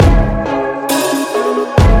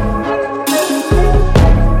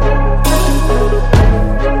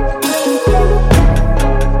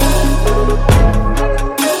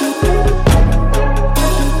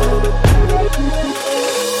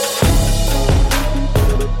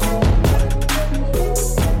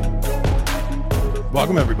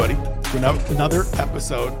Welcome, everybody, to another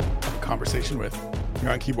episode of A Conversation with. You're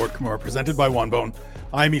on Keyboard Kimura, presented by One Bone.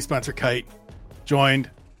 I'm E. Spencer Kite, joined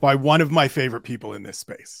by one of my favorite people in this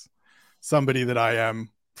space. Somebody that I am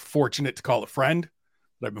fortunate to call a friend,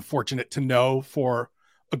 that I've been fortunate to know for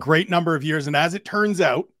a great number of years. And as it turns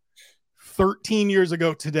out, 13 years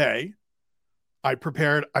ago today, I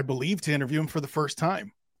prepared, I believe, to interview him for the first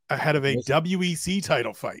time ahead of a WEC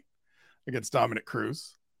title fight against Dominic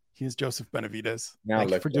Cruz. He is Joseph Benavidez.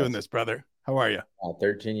 Thank you for doing this, brother. How are you?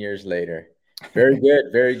 13 years later. Very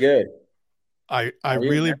good. Very good. I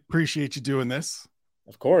really appreciate you doing this.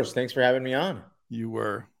 Of course. Thanks for having me on. You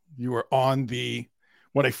were on the,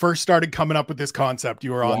 when I first started coming up with this concept,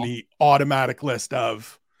 you were on the automatic list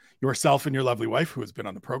of yourself and your lovely wife, who has been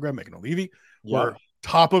on the program, Megan O'Leary, were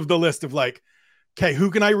top of the list of like, okay,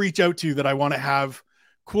 who can I reach out to that I want to have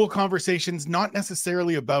cool conversations, not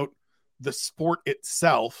necessarily about the sport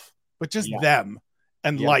itself, but just them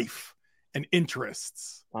and life and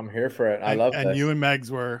interests. I'm here for it. I love it. And you and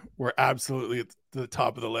Megs were absolutely at the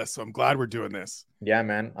top of the list. So I'm glad we're doing this. Yeah,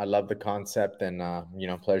 man. I love the concept and,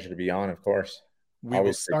 pleasure to be on, of course. We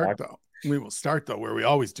will start though where we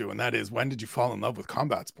always do. And that is, when did you fall in love with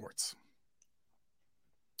combat sports?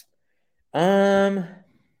 I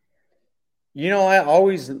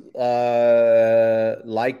always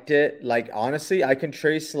liked it. Like, honestly, I can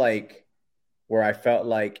trace like where I felt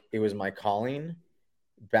like it was my calling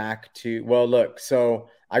back to, so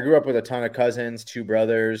I grew up with a ton of cousins, 2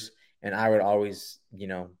 brothers, and I would always,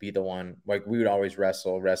 be the one, like we would always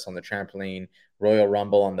wrestle on the trampoline, Royal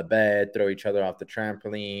Rumble on the bed, throw each other off the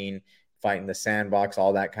trampoline, fight in the sandbox,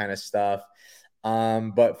 all that kind of stuff.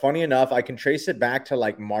 But funny enough, I can trace it back to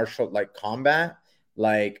like combat,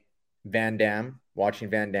 like Van Damme, watching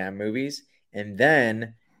Van Damme movies. And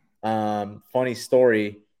then, funny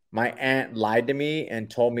story, my aunt lied to me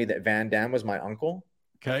and told me that Van Damme was my uncle.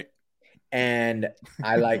 Okay. And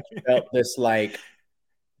I felt this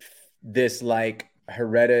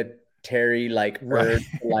hereditary urge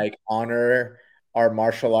to honor our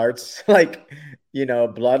martial arts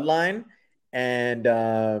bloodline. And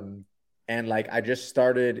I just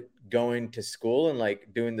started going to school and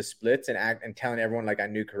doing the splits and telling everyone I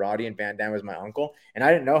knew karate and Van Damme was my uncle. And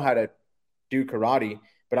I didn't know how to do karate,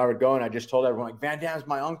 but I would go and I just told everyone Van Damme's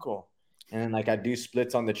my uncle. And then I'd do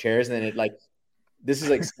splits on the chairs. And then this is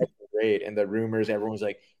second grade, and the rumors, everyone's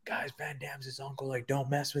like, guys, Van Damme's his uncle. Don't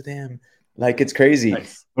mess with him. It's crazy.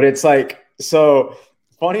 Nice. But it's so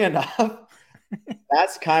funny enough,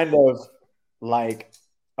 that's kind of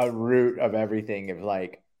a root of everything of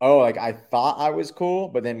I thought I was cool,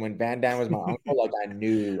 but then when Van Damme was my uncle, I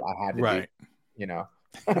knew I had to do,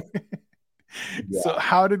 So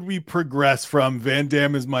how did we progress from Van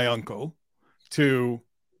Damme is my uncle to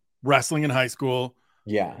wrestling in high school,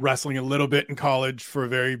 wrestling a little bit in college for a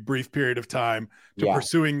very brief period of time, to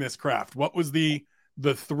pursuing this craft? What was the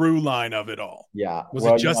through line of it all? Was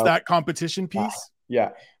it just that competition piece?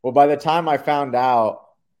 Well, by the time I found out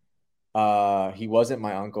he wasn't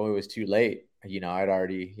my uncle, it was too late. I'd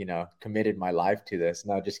already, committed my life to this.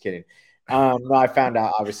 No, just kidding. No, I found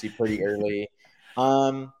out obviously pretty early.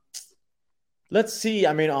 Let's see.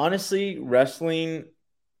 I mean, honestly, wrestling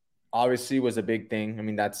obviously was a big thing. I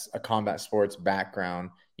mean, that's a combat sports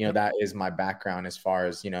background. That is my background as far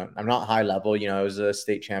as, I'm not high level. I was a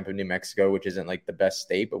state champ of New Mexico, which isn't the best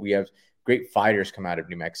state, but we have great fighters come out of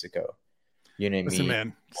New Mexico. You know what I mean? Listen,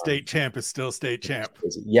 man, state champ is still state champ.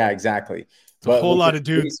 Yeah, exactly. But a whole lot of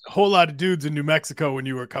dudes in New Mexico when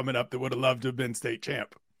you were coming up that would have loved to have been state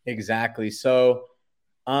champ. Exactly. So,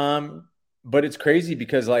 but it's crazy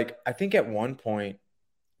because I think at one point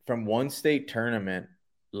from one state tournament,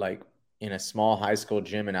 in a small high school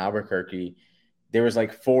gym in Albuquerque, there was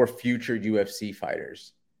 4 future UFC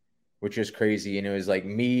fighters, which is crazy. And it was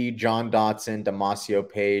me, John Dotson, Damasio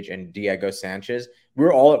Page, and Diego Sanchez. We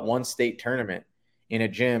were all at one state tournament in a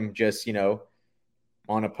gym, just,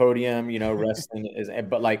 on a podium, wrestling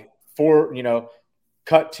but 4,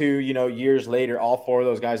 cut to, years later, all 4 of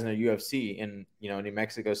those guys in the UFC in, New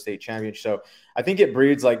Mexico State Championship. So I think it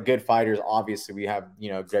breeds good fighters. Obviously we have,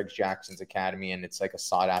 Greg Jackson's Academy, and it's a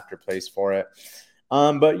sought after place for it.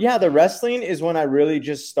 But yeah, the wrestling is when I really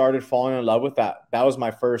just started falling in love with that. That was my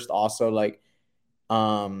first also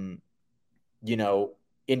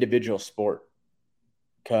individual sport.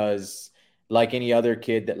 Cause like any other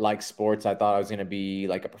kid that likes sports, I thought I was going to be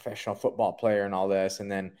a professional football player and all this.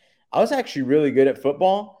 And then I was actually really good at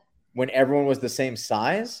football when everyone was the same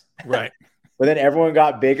size. Right. But then everyone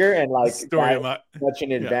got bigger and such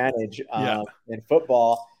an advantage in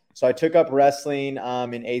football. So I took up wrestling in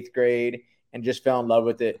 8th grade and just fell in love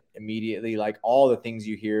with it immediately. All the things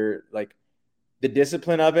you hear, the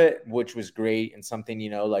discipline of it, which was great and something,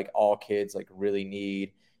 like all kids like really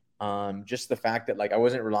need. Just the fact that like I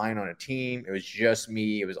wasn't relying on a team. It was just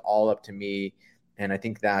me. It was all up to me. And I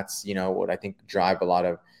think that's, what I think drive a lot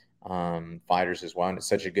of fighters as well. And it's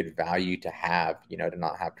such a good value to have, to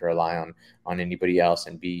not have to rely on anybody else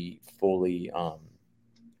and be fully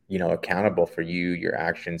accountable for you, your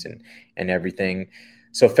actions and everything.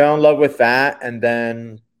 So fell in love with that. And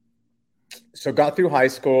then so got through high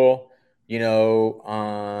school, you know,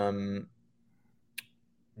 um,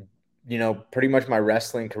 pretty much my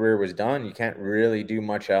wrestling career was done. You can't really do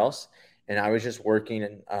much else. And I was just working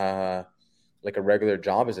in like a regular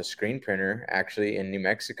job as a screen printer actually in New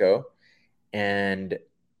Mexico. And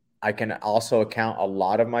I can also account a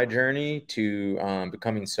lot of my journey to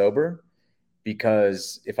becoming sober,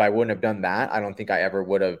 because if I wouldn't have done that, I don't think I ever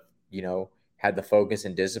would have, had the focus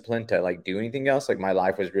and discipline to like do anything else. Like my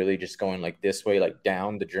life was really just going like this way, like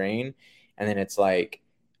down the drain. And then it's like,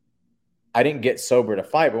 I didn't get sober to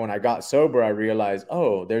fight, but when I got sober, I realized,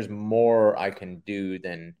 oh, there's more I can do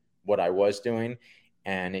than what I was doing.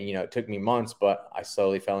 And, it took me months, but I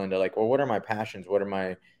slowly fell into like, well, what are my passions? What are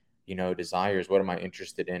my, desires? What am I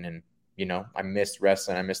interested in? And, I missed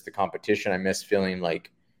wrestling. I missed the competition. I missed feeling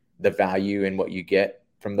like the value in what you get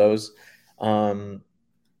from those,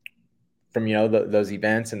 those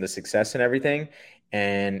events and the success and everything.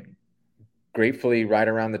 And gratefully, right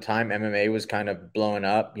around the time MMA was kind of blowing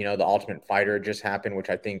up, the Ultimate Fighter just happened, which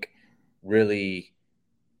I think really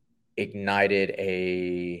ignited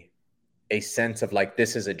a sense of like,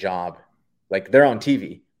 this is a job. Like they're on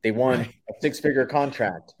TV. They won a 6-figure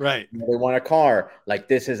contract. Right. They won a car. Like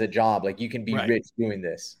this is a job. Like you can be Right. rich doing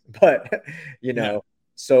this. But,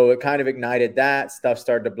 so it kind of ignited that. Stuff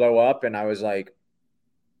started to blow up. And I was like,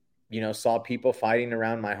 saw people fighting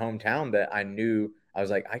around my hometown that I knew. I was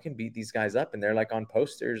like, I can beat these guys up. And they're like on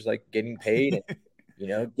posters, like getting paid and,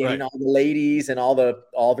 getting Right. all the ladies and all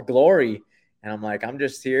the glory. And I'm like, I'm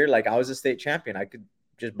just here. Like I was a state champion. I could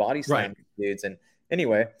just body slam dudes. And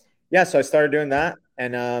anyway, yeah. So I started doing that.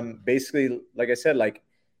 And basically, like I said, like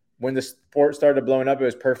when the sport started blowing up, it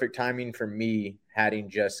was perfect timing for me, having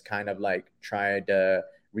just kind of like tried to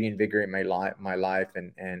reinvigorate my life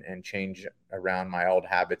and change around my old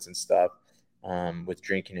habits and stuff, with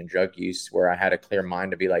drinking and drug use, where I had a clear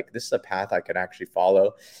mind to be like, this is a path I could actually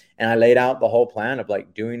follow. And I laid out the whole plan of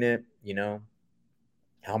like doing it,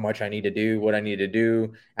 how much I need to do, what I need to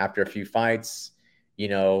do after a few fights,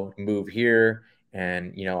 move here.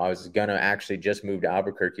 And, I was going to actually just move to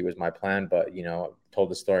Albuquerque was my plan. But, I've told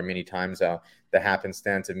the story many times how the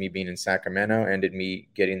happenstance of me being in Sacramento ended me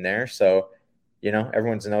getting there. So,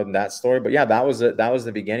 everyone's known that story. But yeah, that was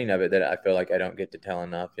the beginning of it that I feel like I don't get to tell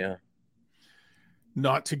enough. Yeah.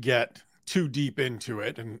 Not to get too deep into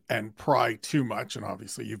it and pry too much. And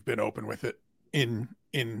obviously you've been open with it in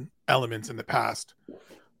elements in the past.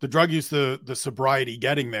 The drug use, the sobriety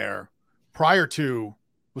getting there prior to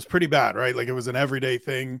was pretty bad, right? Like it was an everyday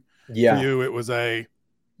thing for you. It was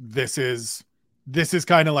this is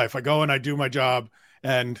kind of life. I go and I do my job.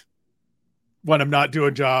 And when I'm not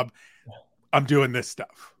doing job, I'm doing this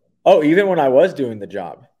stuff. Oh, even when I was doing the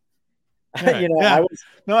job, Right.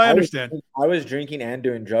 I understand. I was drinking and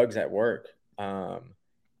doing drugs at work,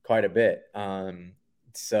 quite a bit.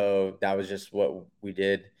 So that was just what we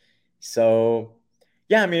did. So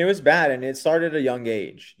yeah, I mean, it was bad, and it started at a young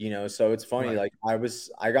age, so it's funny. Right. Like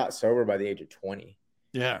I got sober by the age of 20.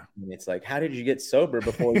 Yeah. And it's like, how did you get sober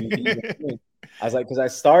before you even drink? I was like, because I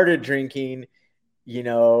started drinking,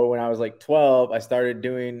 when I was like 12. I started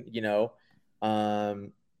doing,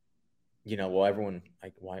 well, everyone,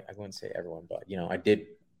 like, why I wouldn't say everyone, but I did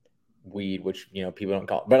weed, which people don't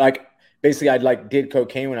call it. But like basically I like did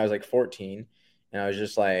cocaine when I was like 14, and I was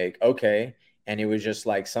just like, okay. And it was just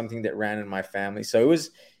like something that ran in my family. So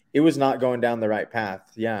it was not going down the right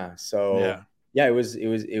path. Yeah. So yeah, it was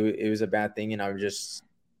a bad thing. And I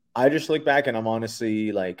just look back and I'm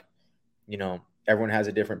honestly like, everyone has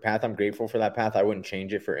a different path. I'm grateful for that path. I wouldn't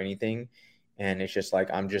change it for anything. And it's just like,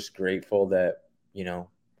 I'm just grateful that,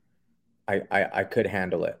 I could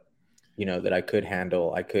handle it, that I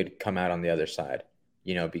could come out on the other side,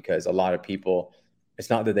 because a lot of people,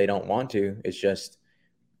 it's not that they don't want to, it's just,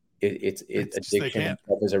 it's addiction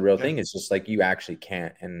is a real thing. It's just like, you actually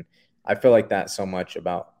can't. And I feel like that so much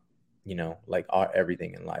about, like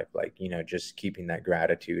everything in life, like, just keeping that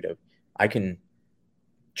gratitude of, I can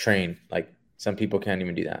train, like some people can't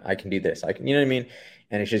even do that. I can do this. I can, you know what I mean?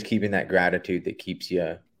 And it's just keeping that gratitude that keeps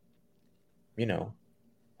you,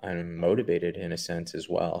 I'm motivated in a sense as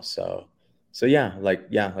well. So yeah,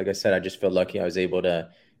 like I said, I just feel lucky I was able to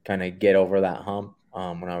kind of get over that hump,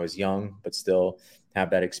 when I was young, but still have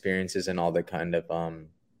that experiences and all the kind of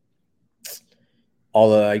all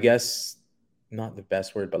the, I guess, not the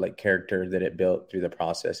best word, but like character that it built through the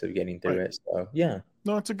process of getting through Right. it. So yeah.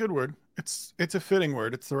 No, it's a good word. It's a fitting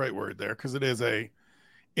word. It's the right word there because it is a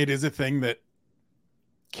thing that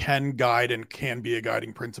can guide and can be a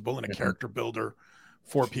guiding principle and a Mhm. character builder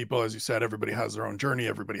for people. As you said, everybody has their own journey,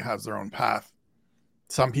 everybody has their own path.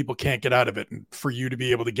 Some people can't get out of it. And for you to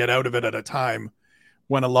be able to get out of it at a time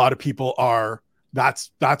when a lot of people are,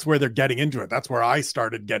 that's where they're getting into it. That's where I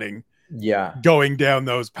started Yeah. going down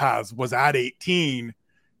those paths, was at 18.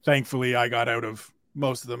 Thankfully, I got out of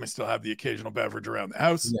most of them. I still have the occasional beverage around the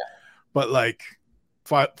house, Yeah. but like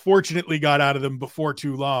fortunately got out of them before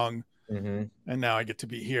too long. Mm-hmm. And now I get to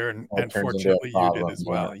be here. Or And it turns into a fortunately you did problem. as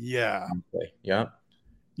Yeah. well. Yeah. Okay. Yeah.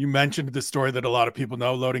 You mentioned the story that a lot of people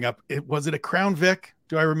know loading up. Was it a Crown Vic?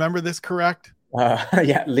 Do I remember this correct?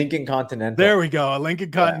 Yeah. Lincoln Continental. There we go. A Lincoln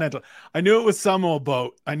Yeah. Continental. I knew it was some old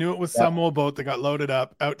boat. I knew it was Yep. some old boat that got loaded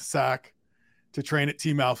up out to Sac to train at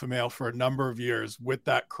Team Alpha Male for a number of years with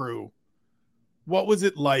that crew. What was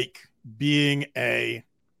it like being a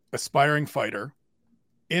aspiring fighter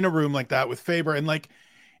in a room like that with Faber? And like,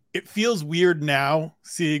 it feels weird now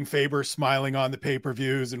seeing Faber smiling on the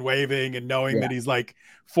pay-per-views and waving and knowing Yeah. that he's like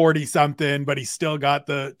 40 something, but he's still got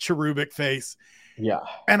the cherubic face. Yeah.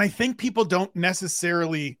 And I think people don't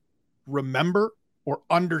necessarily remember or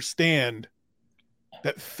understand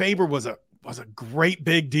that Faber was a great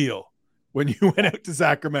big deal when you went out to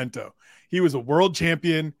Sacramento. He was a world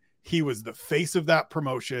champion. He was the face of that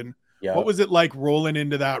promotion. What Yep. was it like rolling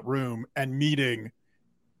into that room and meeting,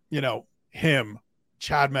 him,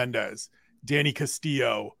 Chad Mendez, Danny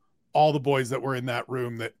Castillo, all the boys that were in that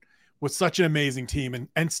room that was such an amazing team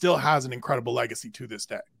and still has an incredible legacy to this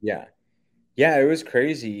day? Yeah. Yeah. It was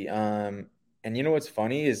crazy. And you know what's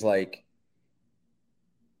funny is like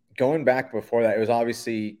going back before that, it was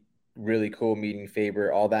obviously really cool meeting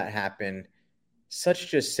Faber. All that happened such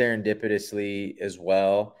just serendipitously as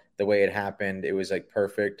well. The way it happened, it was like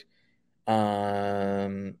perfect.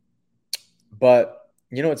 Um, but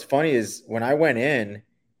you know what's funny is when I went in,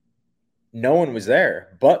 no one was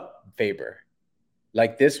there but Faber.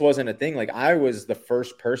 Like this wasn't a thing. Like I was the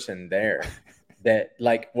first person there that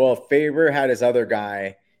like, well, Faber had his other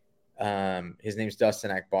guy. His name's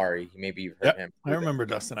Dustin Akbari. Maybe you've heard Yep. him. I remember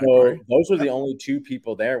Dustin Akbari. So those were Yep. the only two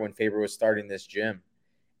people there when Faber was starting this gym.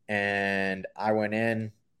 And I went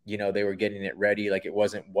in, they were getting it ready. Like it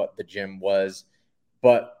wasn't what the gym was.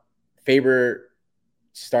 But Faber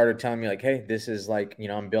started telling me like, hey, this is like,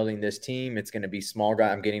 I'm building this team. It's going to be small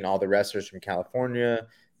guy. I'm getting all the wrestlers from California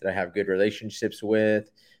that I have good relationships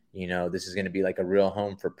with. This is going to be like a real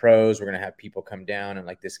home for pros. We're going to have people come down and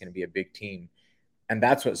like, this is going to be a big team. And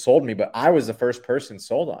that's what sold me. But I was the first person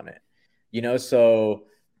sold on it, so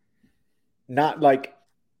not like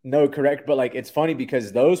no correct, but like, it's funny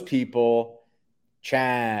because those people,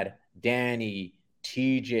 Chad, Danny,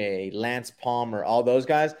 TJ, Lance Palmer, all those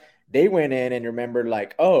guys, they went in and remembered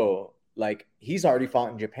like, oh, like he's already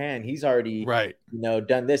fought in Japan. He's already, Right.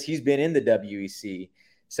 Done this. He's been in the WEC.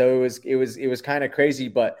 So it was kind of crazy.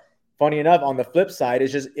 But funny enough, on the flip side,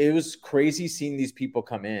 it was crazy seeing these people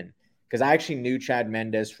come in. Because I actually knew Chad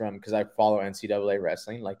Mendez because I follow NCAA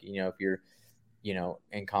wrestling. Like, if you're,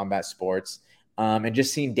 in combat sports. And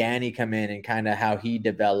just seeing Danny come in and kind of how he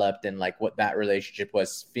developed and like what that relationship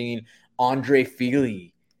was. Seeing Andre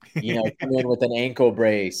Feely, come in with an ankle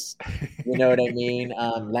brace. You know what I mean?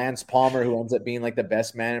 Lance Palmer, who ends up being like the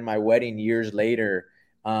best man in my wedding years later.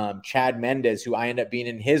 Chad Mendez, who I end up being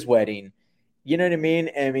in his wedding. You know what I mean?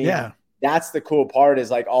 I mean, Yeah. That's the cool part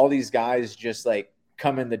is like all these guys just like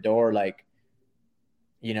come in the door like,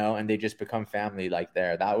 and they just become family like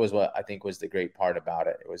there. That was what I think was the great part about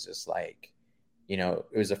it. It was just like, it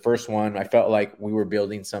was the first one. I felt like we were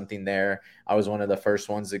building something there. I was one of the first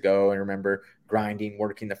ones to go and remember grinding,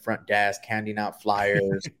 working the front desk, handing out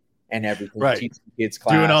flyers and everything, Right. teaching kids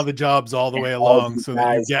class. Doing all the jobs all the way along so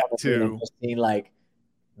that you get to just seeing like,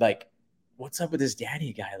 what's up with this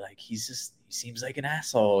Danny guy? Like, he seems like an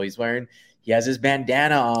asshole. He has his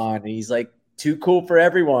bandana on and he's like too cool for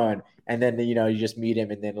everyone. And then, you just meet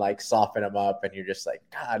him and then like soften him up and you're just like,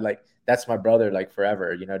 God, like that's my brother, like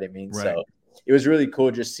forever. You know what I mean? Right. So it was really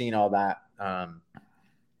cool just seeing all that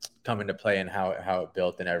come into play and how it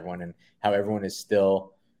built and how everyone is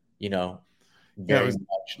still, very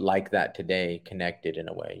much like that today, connected in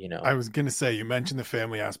a way, I was going to say, you mentioned the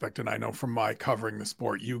family aspect, and I know from my covering the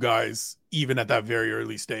sport, you guys, even at that very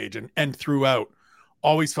early stage and throughout,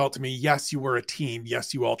 always felt to me, yes, you were a team.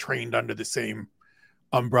 Yes, you all trained under the same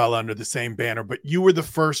umbrella, under the same banner, but you were the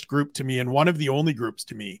first group to me and one of the only groups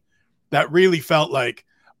to me that really felt like,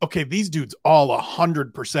 okay, these dudes all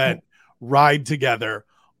 100% ride together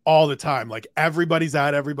all the time. Like everybody's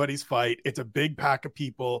at everybody's fight. It's a big pack of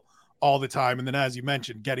people all the time. And then, as you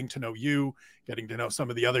mentioned, getting to know you, getting to know some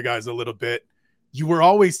of the other guys a little bit, you were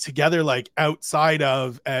always together, like outside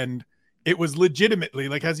of, and it was legitimately,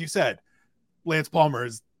 like, as you said, Lance Palmer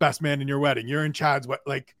is best man in your wedding. You're in Chad's wedding.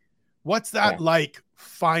 Like, what's that like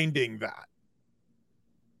finding that?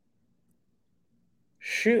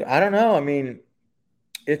 Shoot, I don't know. I mean,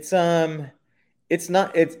 it's not, it's, I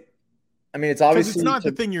mean, it's Because it's obviously not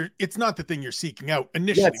the thing you're seeking out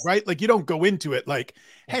initially, yes, right? Like you don't go into it like,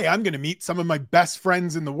 hey, I'm going to meet some of my best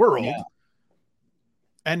friends in the yeah, world.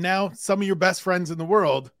 And now some of your best friends in the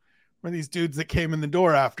world were these dudes that came in the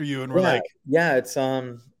door after you and were yeah, like, yeah.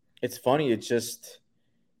 It's funny. It's just,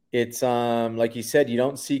 it's like you said, you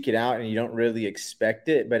don't seek it out and you don't really expect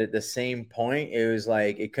it, but at the same point it was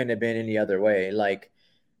like it couldn't have been any other way. Like,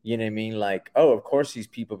 you know what I mean? Like, oh, of course these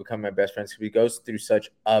people become my best friends because we go through such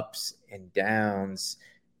ups and downs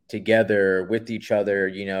together with each other.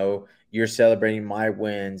 You know, you're celebrating my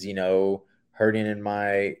wins, you know, hurting in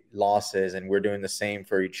my losses, and we're doing the same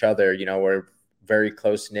for each other. You know, we're very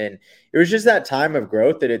close knit. It was just that time of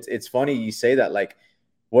growth that it's funny you say that, like,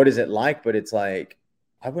 what is it like? But it's like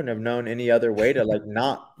I wouldn't have known any other way to like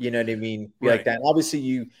not, you know what I mean, be like right, that. And obviously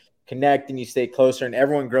you connect and you stay closer and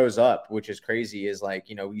everyone grows up, which is crazy. Is like,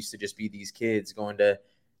 you know, we used to just be these kids going to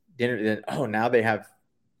dinner, then oh now they have,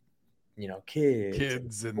 you know, kids and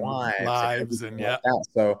kids and wives and lives everything and like yeah, that.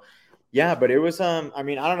 So yeah, but it was I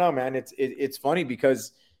mean, I don't know, man. It's funny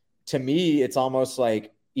because to me it's almost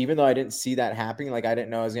like even though I didn't see that happening, like I didn't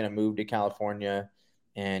know I was gonna move to California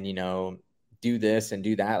and, you know, do this and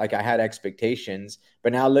do that. Like I had expectations,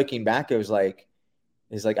 but now looking back, it was like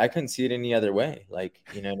it's like I couldn't see it any other way. Like,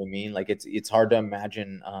 you know what I mean? Like it's hard to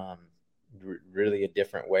imagine really a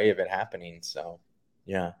different way of it happening. So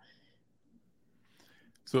yeah.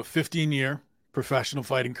 so a 15-year professional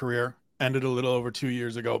fighting career ended a little over 2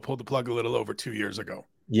 years ago, pulled the plug a little over 2 years ago.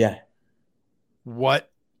 Yeah. What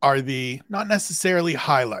are the not necessarily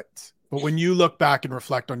highlights, but when you look back and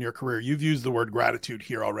reflect on your career, you've used the word gratitude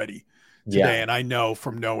here already today. Yeah. And I know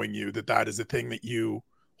from knowing you that that is a thing that you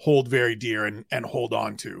hold very dear and hold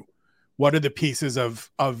on to. What are the pieces of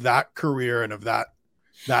that career and of that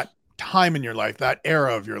time in your life, that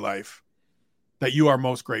era of your life that you are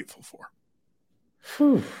most grateful for?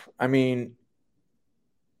 Whew. I mean,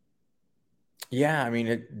 yeah, I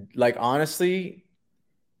mean, like honestly,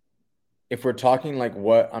 if we're talking like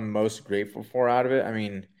what I'm most grateful for out of it, I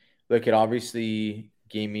mean, look, it obviously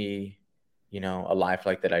gave me, you know, a life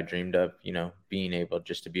like that I dreamed of, you know, being able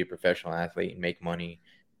just to be a professional athlete and make money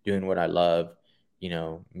doing what I love, you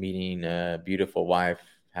know, meeting a beautiful wife,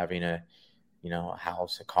 having a, you know, a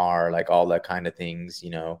house, a car, like all that kind of things,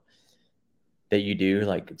 you know, that you do.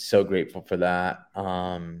 Like, so grateful for that.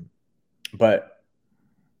 But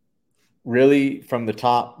really from the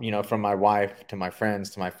top, you know, from my wife to my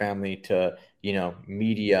friends to my family to, you know,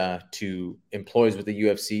 media to employees with the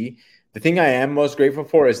UFC, the thing I am most grateful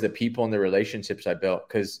for is the people and the relationships I built.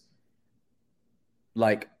 Cause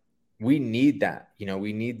like we need that, you know,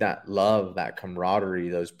 we need that love, that camaraderie,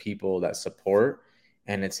 those people, that support.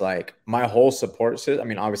 And it's like my whole support system. I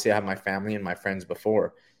mean, obviously I have my family and my friends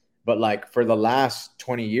before, but like for the last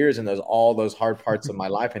 20 years and those, all those hard parts of my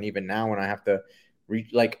life. And even now when I have to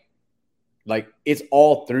reach, like it's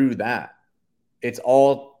all through that. It's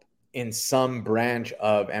all in some branch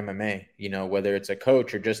of MMA, you know, whether it's a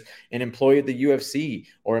coach or just an employee of the UFC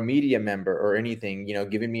or a media member or anything, you know,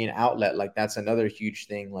 giving me an outlet. Like that's another huge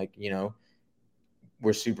thing. Like, you know,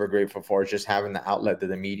 we're super grateful for is just having the outlet that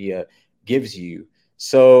the media gives you.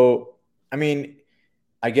 So, I mean,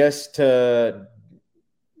 I guess to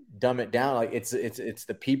dumb it down, like it's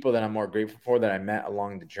the people that I'm more grateful for that I met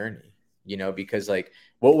along the journey, you know, because like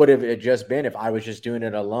what would have it just been if I was just doing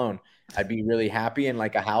it alone? I'd be really happy in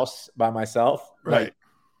like a house by myself, like, Right.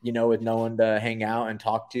 you know, with no one to hang out and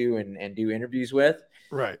talk to and do interviews with.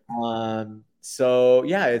 Right. So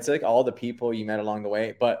yeah, it's like all the people you met along the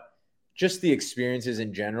way, but just the experiences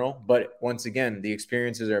in general. But once again, the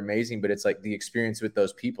experiences are amazing, but it's like the experience with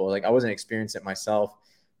those people. Like I wasn't experiencing it myself,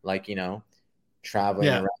 like, you know, traveling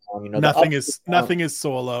Yeah. around, you know, the Nothing ups is and downs. nothing is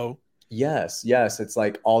solo. Yes, yes. It's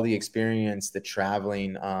like all the experience, the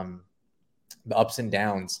traveling, the ups and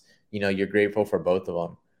downs, you know, you're grateful for both of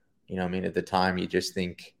them. You know, I mean, at the time you just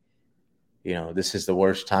think, you know, this is the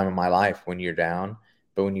worst time of my life when you're down.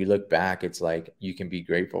 But when you look back, it's like you can be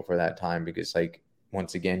grateful for that time because like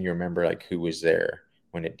once again, you remember like who was there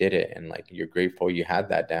when it did it. And like you're grateful you had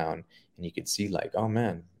that down and you could see like, oh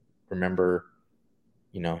man, remember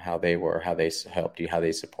how they were, how they helped you, how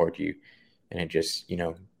they support you. And it just,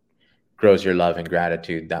 grows your love and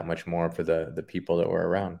gratitude that much more for the people that are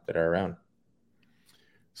around.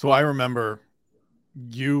 So I remember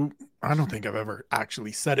you, I don't think I've ever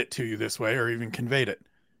actually said it to you this way or even conveyed it.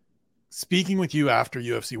 Speaking with you after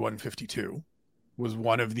UFC 152 was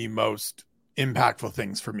one of the most impactful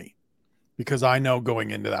things for me, because I know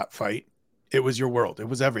going into that fight, it was your world. It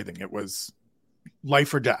was everything. It was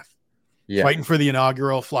life or death. Yeah. Fighting for the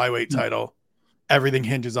inaugural flyweight title. Everything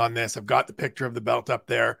hinges on this. I've got the picture of the belt up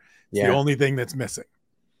there. It's the only thing that's missing.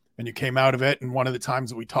 And you came out of it. And one of the times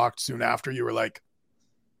that we talked soon after, you were like,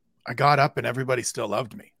 I got up and everybody still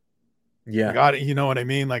loved me. Yeah. I got it. You know what I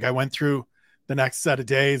mean? Like, I went through the next set of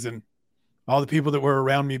days and all the people that were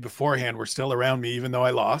around me beforehand were still around me, even though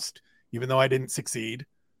I lost, even though I didn't succeed.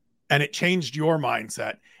 And it changed your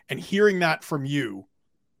mindset. And hearing that from you,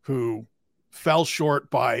 who fell short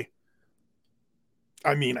by,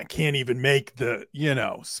 I mean, I can't even make the,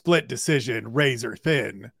 split decision, razor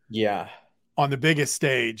thin. Yeah. On the biggest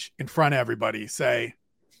stage in front of everybody, say,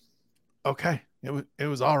 okay, it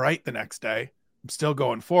was all right the next day. I'm still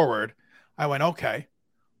going forward. I went, okay,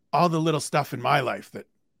 all the little stuff in my life that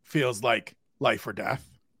feels like life or death,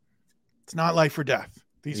 it's not life or death.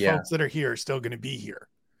 These folks that are here are still going to be here.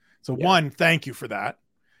 So one, thank you for that.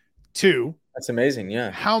 Two, that's amazing. Yeah.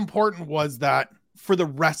 How important was that for the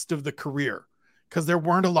rest of the career? Because there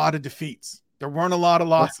weren't a lot of defeats. There weren't a lot of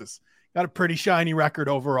losses. Got a pretty shiny record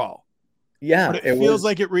overall. Yeah. But it feels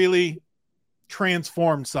like it really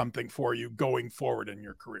transformed something for you going forward in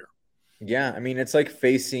your career. Yeah. I mean, it's like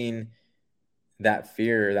facing that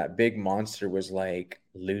fear, that big monster was like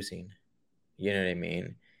losing. You know what I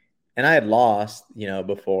mean? And I had lost,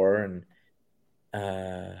 before. And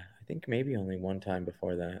I think maybe only one time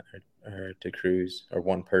before that, or to Cruz, or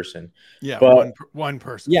one person. Yeah, but, one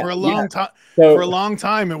person. For a long time. So, for a long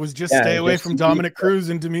time, it was just stay away from Dominic Cruz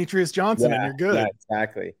and Demetrius Johnson, and you're good. Yeah,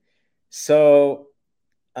 exactly. So,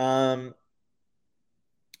 I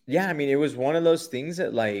mean, it was one of those things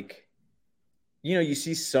that, like, you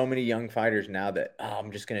see so many young fighters now that,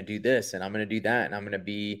 I'm just going to do this and I'm going to do that and I'm going to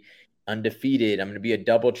be undefeated. I'm going to be a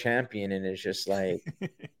double champion. And it's just like,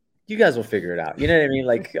 you guys will figure it out. You know what I mean?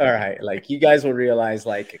 Like, all right, like, you guys will realize,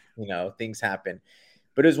 like, things happen.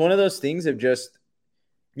 But it was one of those things of just,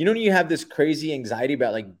 when you have this crazy anxiety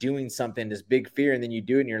about, like, doing something, this big fear, and then you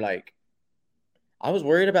do it and you're like, I was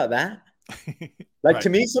worried about that. Like, right. To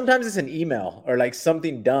me, sometimes it's an email or like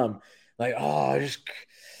something dumb. Like, I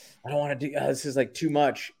don't want to do this, is like too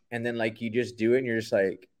much. And then, like, you just do it and you're just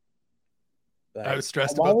like I was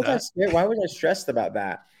stressed about that. Why was I stressed about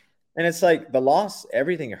that? And it's like the loss,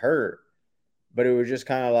 everything hurt, but it was just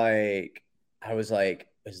kind of like, I was like,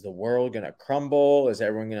 is the world going to crumble? Is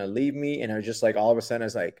everyone going to leave me? And I was just like, all of a sudden I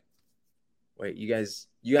was like, wait, you guys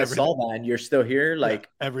saw that and you're still here? Like,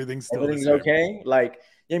 everything's okay? Like,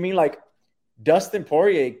 you know what I mean? Like, Dustin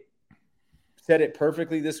Poirier said it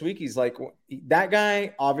perfectly this week. He's like, that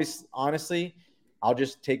guy, obviously, honestly, I'll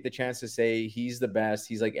just take the chance to say he's the best.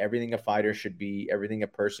 He's like everything a fighter should be, everything a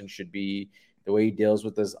person should be, the way he deals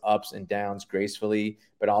with his ups and downs gracefully,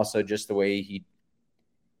 but also just the way he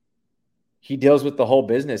deals with the whole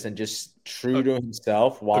business and just true to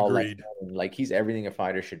himself while like he's everything a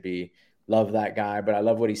fighter should be. Love that guy. But I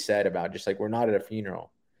love what he said about just like, we're not at a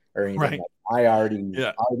funeral or anything. Right. Like, I already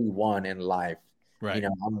won in life. Right.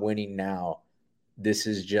 I'm winning now. This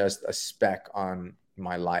is just a speck on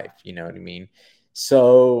my life. You know what I mean?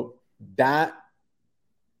 So that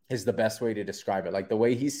is the best way to describe it. Like, the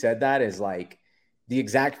way he said that is like the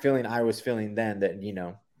exact feeling I was feeling then, that,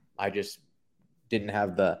 I just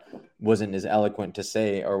wasn't as eloquent to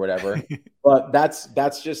say or whatever. But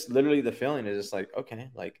that's just literally the feeling. Is just like, okay,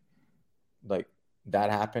 like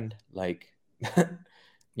that happened. Like,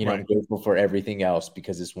 I'm grateful for everything else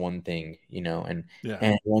because it's one thing, and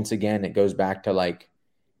once again, it goes back to like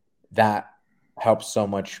that helps so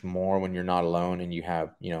much more when you're not alone and you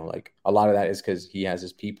have, like a lot of that is because he has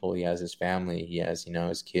his people, he has his family, he has,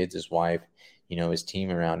 his kids, his wife, his team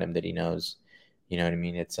around him that he knows, you know what I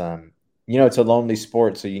mean? It's, it's a lonely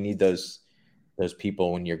sport. So you need those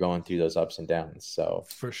people when you're going through those ups and downs. So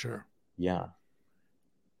for sure. Yeah.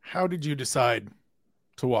 How did you decide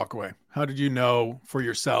to walk away? How did you know for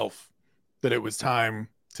yourself that it was time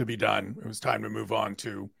to be done? It was time to move on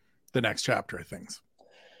to the next chapter of things.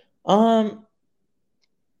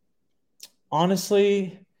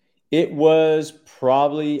 Honestly, it was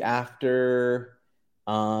probably after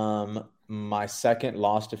my second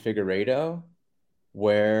loss to Figueiredo,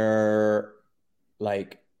 where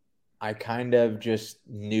like I kind of just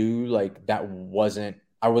knew like I wasn't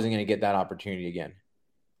going to get that opportunity again.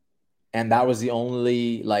 And that was the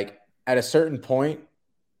only, like, at a certain point,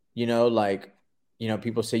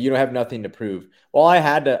 people say you don't have nothing to prove. Well,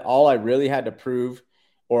 all I really had to prove,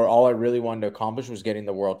 or all I really wanted to accomplish, was getting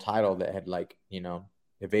the world title that had, like,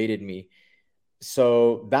 evaded me.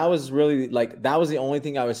 So that was really, like, that was the only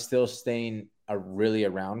thing I was still staying really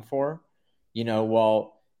around for.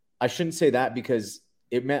 Well, I shouldn't say that, because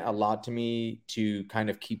it meant a lot to me to kind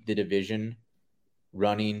of keep the division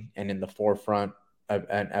running and in the forefront of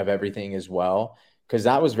everything as well, because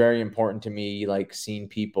that was very important to me, like seeing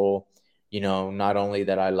people, not only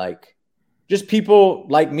that I like, just people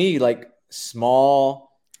like me, like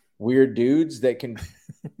small weird dudes that can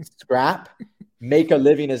scrap, make a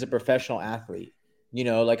living as a professional athlete.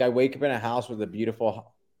 Like, I wake up in a house with a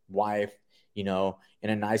beautiful wife, in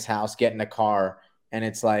a nice house, get in a car, and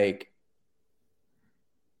it's like,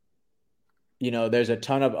 there's a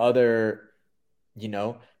ton of other,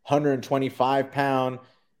 125-pound,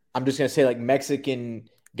 I'm just going to say, like, Mexican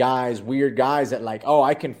guys, weird guys that, like, oh,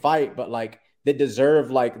 I can fight, but, like, that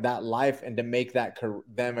deserve, like, that life and to make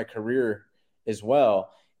them a career as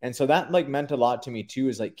well. And so that, like, meant a lot to me too,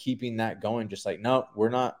 is like keeping that going. Just like, no,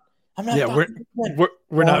 I'm not,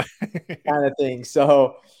 we're not kind of thing.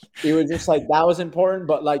 So it was just like, that was important,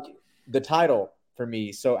 but like the title for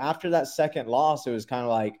me. So after that second loss, it was kind of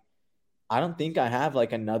like, I don't think I have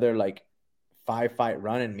like another like 5-fight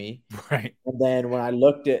run in me. Right. And then when I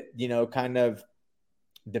looked at, kind of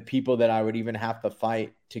the people that I would even have to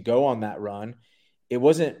fight to go on that run, it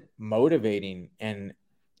wasn't motivating and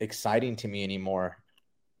exciting to me anymore.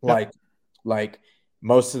 Yep. Like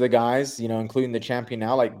most of the guys, including the champion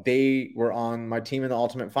now, like, they were on my team in the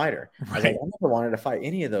Ultimate Fighter. Right. I was like, I never wanted to fight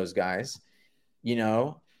any of those guys,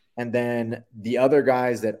 and then the other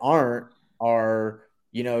guys that aren't are,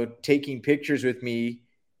 taking pictures with me,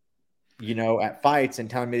 at fights and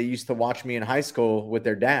telling me they used to watch me in high school with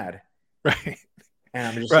their dad. Right. And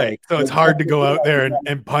I'm just right. like, So it's hard to go out there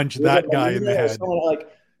and punch that guy in the head.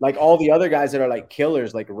 Like all the other guys that are like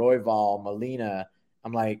killers, like Royval, Molina.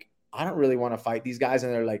 I'm like, I don't really want to fight these guys.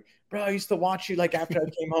 And they're like, bro, I used to watch you like after I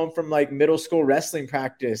came home from like middle school wrestling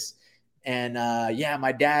practice. And yeah,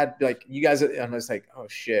 my dad, like, you guys, I'm just like, oh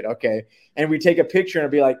shit, okay. And we take a picture and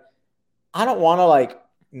be like, I don't want to like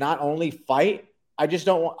not only fight, I just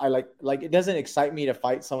don't want, I like, it doesn't excite me to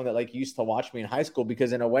fight someone that like used to watch me in high school,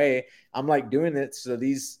 because in a way I'm like doing it so that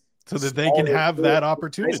they can have that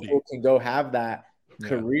opportunity, can go have that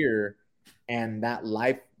career and that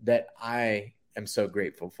life that I am so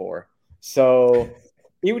grateful for. So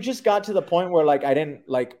it just got to the point where like, I didn't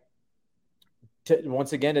like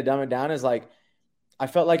once again, to dumb it down, is like, I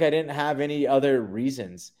felt like I didn't have any other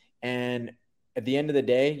reasons. And at the end of the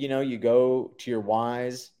day, you go to your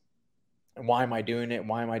whys. And why am I doing it?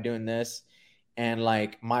 Why am I doing this? And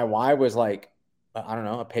like, my why was like, I don't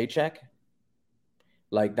know, a paycheck.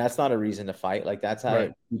 Like, that's not a reason to fight. Like, that's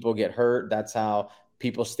how people get hurt. That's how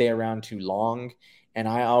people stay around too long. And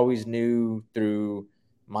I always knew through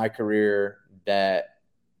my career that,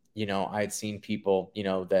 I'd seen people,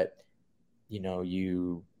 that,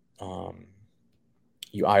 you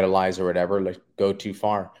idolize or whatever, like, go too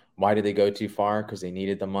far. Why did they go too far? Because they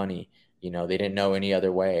needed the money. They didn't know any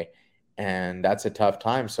other way. And that's a tough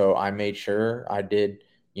time. So I made sure I did,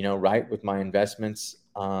 right with my investments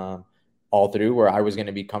all through, where I was going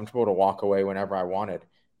to be comfortable to walk away whenever I wanted.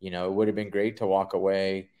 It would have been great to walk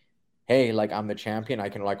away. Hey, like, I'm the champion. I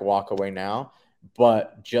can like walk away now.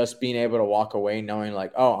 But just being able to walk away knowing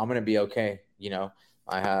like, oh, I'm going to be okay.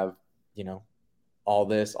 I have, all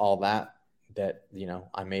this, all that,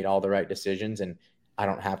 I made all the right decisions, and I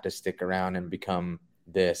don't have to stick around and become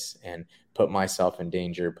this and put myself in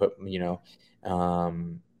danger,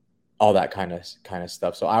 all that kind of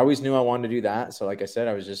stuff. So I always knew I wanted to do that. So like I said,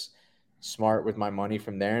 I was just smart with my money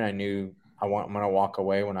from there, and I knew I'm going to walk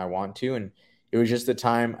away when I want to. And it was just the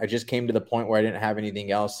time I just came to the point where I didn't have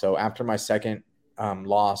anything else. So after my second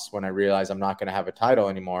loss, when I realized I'm not going to have a title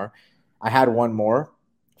anymore, I had one more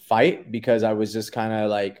fight, because I was just kind of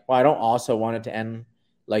like, well, I don't also want it to end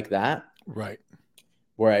like that. Right.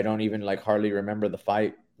 Where I don't even like hardly remember the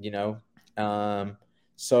fight,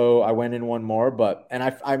 so I went in one more, and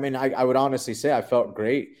I would honestly say I felt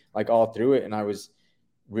great, like, all through it. And I was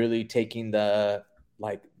really taking the,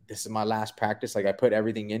 like, this is my last practice. Like, I put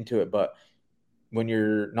everything into it, but when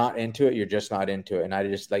you're not into it, you're just not into it. And I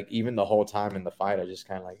just, like, even the whole time in the fight, I just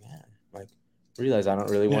kind of like, yeah, like, realize I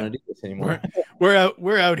don't really want to do this anymore.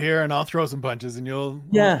 We're out here, and I'll throw some punches, and you'll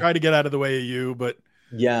try to get out of the way of you, but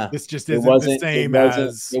this just isn't the same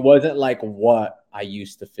it wasn't like what I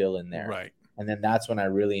used to feel in there. Right. And then that's when I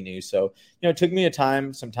really knew. So, it took me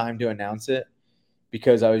some time to announce it.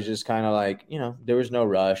 because I was just kind of like, there was no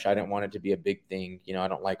rush. I didn't want it to be a big thing. I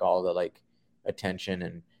don't like all the like attention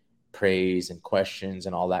and praise and questions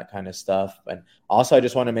and all that kind of stuff. And also I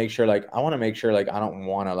just want to make sure like I don't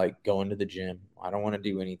want to like go into the gym. I don't want to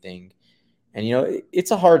do anything. And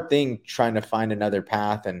it's a hard thing trying to find another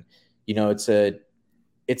path. And it's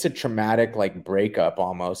a traumatic like breakup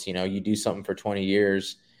almost. You do something for 20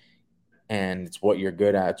 years and it's what you're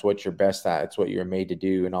good at, it's what you're best at, it's what you're made to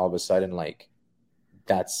do, and all of a sudden like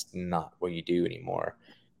that's not what you do anymore.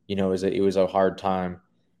 It was a hard time,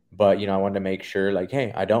 but I wanted to make sure like,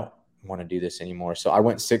 hey, I don't want to do this anymore. So I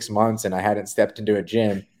went 6 months and I hadn't stepped into a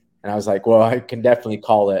gym, and I was like, well, I can definitely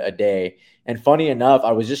call it a day. And funny enough,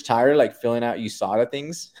 I was just tired of like filling out USADA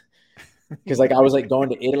things because like I was like going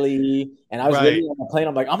to Italy and I was literally on a plane.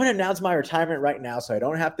 I'm like, I'm going to announce my retirement right now so I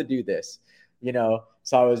don't have to do this,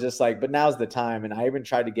 So I was just like, but now's the time. And I even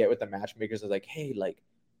tried to get with the matchmakers. I was like, hey, like,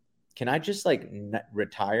 can I just like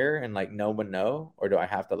retire and like no one know, or do I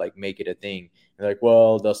have to like make it a thing? And they're like,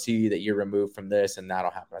 well, they'll see that you're removed from this and that'll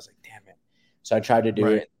happen. I was like, damn it. So I tried to do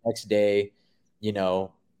it. Next day,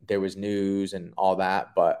 there was news and all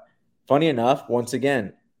that. But funny enough, once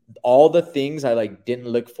again, all the things I like didn't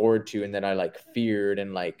look forward to and that I like feared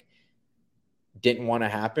and like didn't want to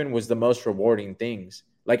happen was the most rewarding things.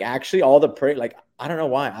 Like actually all the praise, like, I don't know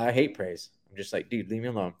why I hate praise. I'm just like, dude, leave me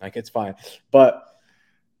alone. Like it's fine. But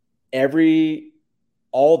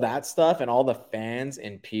all that stuff and all the fans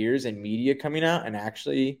and peers and media coming out and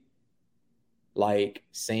actually like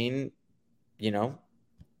saying,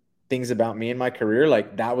 things about me and my career,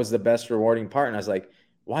 like that was the best rewarding part. And I was like,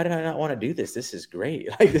 why did I not want to do this? This is great.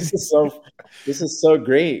 Like, this is so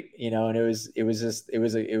great, and it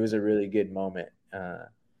was a really good moment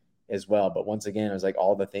as well. But once again, it was like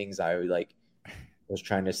all the things I like was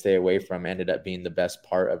trying to stay away from ended up being the best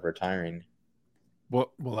part of retiring.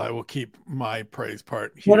 Well, I will keep my praise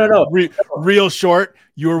part here. No. Real short.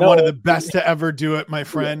 You were one of the best to ever do it, my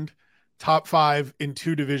friend. Yeah. Top 5 in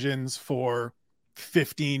 2 divisions for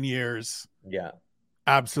 15 years. Yeah.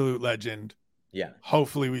 Absolute legend. Yeah.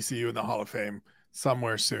 Hopefully we see you in the Hall of Fame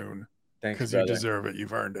somewhere soon. Thanks, because you deserve it.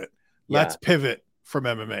 You've earned it. Yeah. Let's pivot from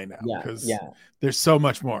MMA now because there's so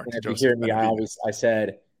much more. And if you hear me, I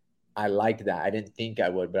said I liked that. I didn't think I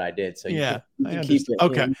would, but I did. So you can keep it.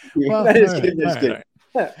 Okay. Well,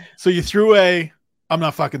 so you threw I'm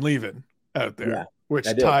not fucking leaving out there, which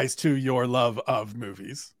ties to your love of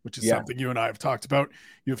movies, which is something you and I have talked about.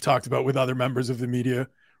 You've talked about with other members of the media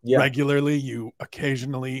regularly. You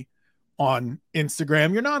occasionally on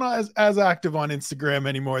Instagram. You're not as active on Instagram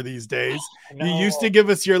anymore these days. You used to give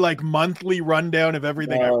us your like monthly rundown of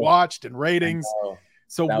everything I watched and ratings.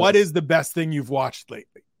 So what is the best thing you've watched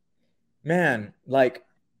lately? Man, like,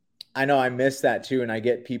 I know I miss that too. And I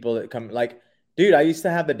get people that come like, dude, I used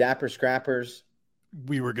to have the Dapper Scrappers.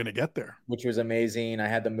 We were going to get there. Which was amazing. I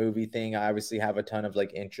had the movie thing. I obviously have a ton of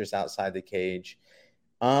like interest outside the cage.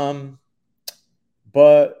 But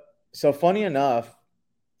so funny enough,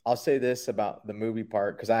 I'll say this about the movie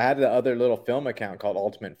part, because I had the other little film account called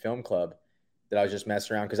Ultimate Film Club that I was just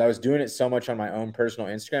messing around because I was doing it so much on my own personal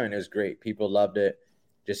Instagram and it was great. People loved it.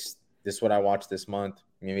 Just this is what I watched this month.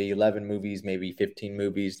 Maybe 11 movies, maybe 15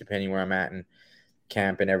 movies, depending where I'm at in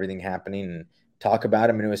camp and everything happening, and talk about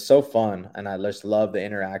them. And it was so fun. And I just love the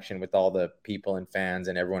interaction with all the people and fans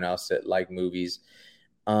and everyone else that like movies.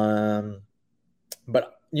 But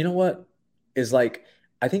you know what is like,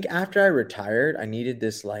 I think after I retired, I needed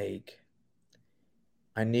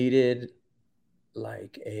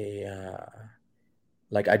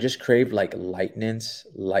I just craved like lightness.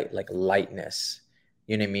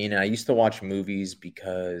 You know what I mean? And I used to watch movies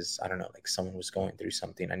because, I don't know, like someone was going through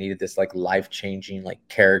something. I needed this like life-changing, like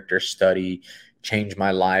character study, change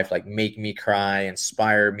my life, like make me cry,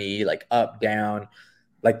 inspire me, like up, down.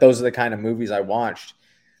 Like those are the kind of movies I watched.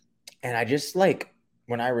 And I just like,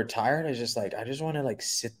 when I retired, I was just like, I just want to like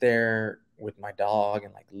sit there with my dog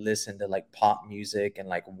and like listen to like pop music and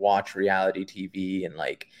like watch reality TV and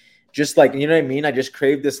like, just like, you know what I mean? I just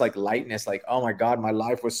craved this like lightness, like, oh my God, my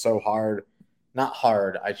life was so hard. Not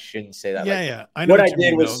hard. I shouldn't say that. I know what I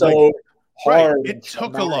did was so hard. Right. It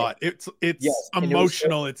took a lot. It's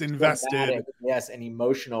emotional. It's invested. Dramatic, yes, and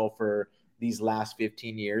emotional for these last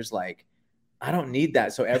 15 years. Like, I don't need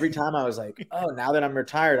that. So every time I was like, oh, now that I'm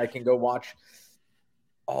retired, I can go watch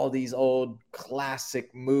all these old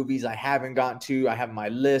classic movies I haven't gotten to. I have my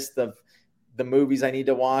list of the movies I need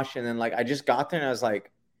to watch. And then like, I just got there and I was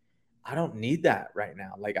like, I don't need that right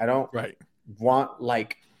now. Like, I don't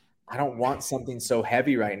want something so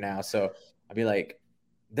heavy right now. So I'd be like,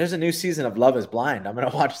 there's a new season of Love is Blind. I'm going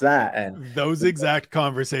to watch that. And those exact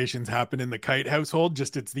conversations happen in the Kite household.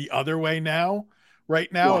 Just it's the other way now,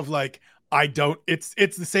 right now of like, it's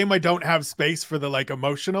the same. I don't have space for the like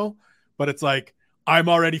emotional, but it's like, I'm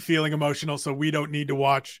already feeling emotional. So we don't need to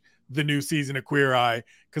watch the new season of Queer Eye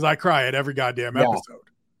because I cry at every goddamn episode.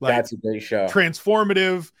 Like, that's a great show.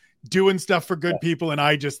 Transformative, doing stuff for good people. And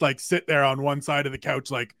I just like sit there on one side of the couch,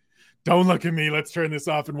 like, don't look at me. Let's turn this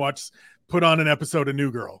off and put on an episode of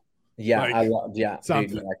New Girl. Yeah, like, I love,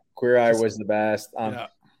 something. Dude, Queer Eye was the best. Yeah.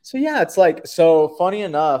 So yeah, it's like, so funny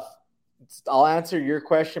enough, I'll answer your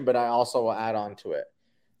question, but I also will add on to it.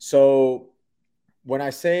 So when I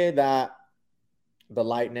say that the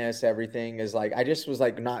lightness, everything is like, I just was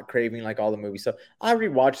like not craving like all the movies. So I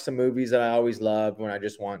rewatch some movies that I always loved when I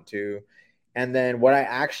just want to. And then what I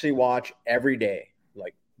actually watch every day,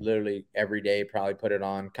 like literally every day, probably put it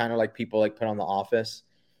on, kind of like people like put on The Office,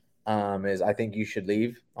 is I Think You Should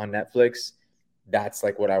Leave on Netflix. That's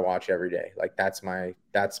like what I watch every day. Like that's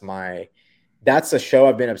a show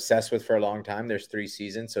I've been obsessed with for a long time. There's 3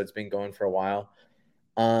 seasons, so it's been going for a while.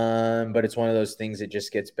 But it's one of those things that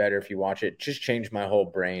just gets better if you watch it. Just changed my whole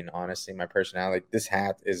brain, honestly, my personality. This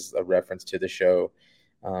hat is a reference to the show.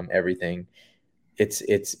 Everything.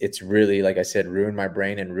 It's really, like I said, ruined my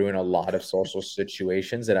brain and ruined a lot of social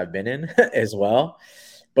situations that I've been in as well.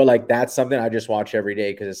 But like that's something I just watch every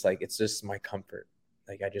day because it's like it's just my comfort.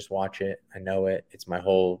 Like I just watch it. I know it. It's my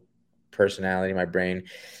whole personality, my brain.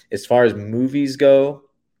 As far as movies go,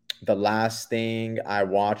 the last thing I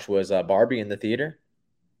watched was Barbie in the theater.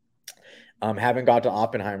 Haven't got to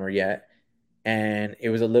Oppenheimer yet. And it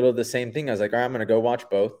was a little the same thing. I was like, all right, I'm going to go watch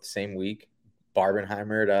both same week.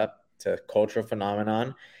 Barbenheimer it up to cultural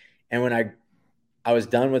phenomenon. And when I was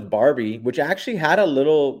done with Barbie, which actually had a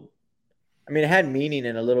little, I mean, it had meaning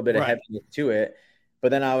and a little bit of heaviness to it. But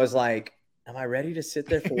then I was like, am I ready to sit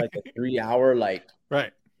there for like a 3-hour, like,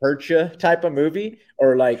 hurt you type of movie?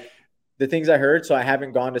 Or like the things I heard. So I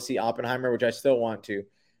haven't gone to see Oppenheimer, which I still want to.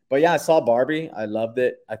 But yeah, I saw Barbie. I loved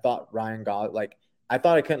it. I thought I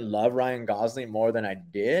thought I couldn't love Ryan Gosling more than I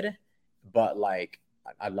did, but like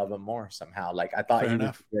I love him more somehow. Like I thought he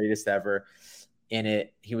was the greatest ever in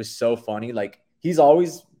it. He was so funny. Like he's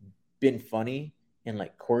always been funny and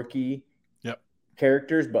like quirky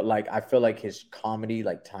characters, but like I feel like his comedy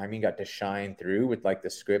like timing got to shine through with like the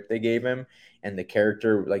script they gave him and the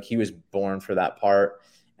character. Like he was born for that part.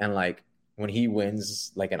 And like when he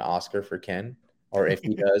wins like an Oscar for Ken, or if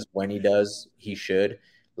he does, when he does, he should.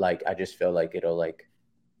 Like, I just feel like it'll like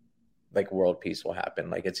world peace will happen.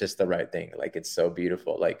 Like, it's just the right thing. Like, it's so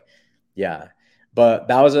beautiful. Like, yeah. But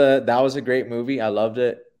that was a great movie. I loved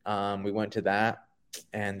it. We went to that,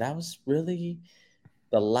 and that was really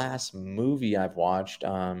the last movie I've watched.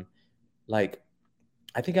 Like,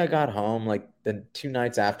 I think I got home like the 2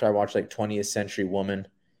 nights after I watched like 20th Century Woman.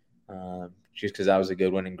 Just because that was a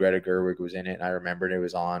good one, and Greta Gerwig was in it. And I remembered it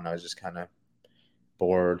was on. I was just kind of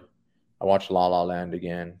bored. I watched La La Land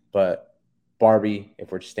again, but Barbie,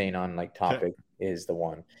 if we're staying on like topic, is the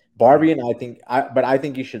one. Barbie, and I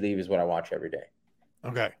think You Should Leave is what I watch every day.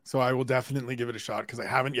 Okay, so I will definitely give it a shot because I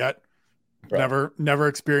haven't yet. Bro. Never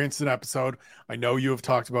experienced an episode. I know you have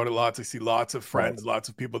talked about it lots. I see lots of friends, lots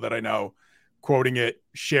of people that I know quoting it,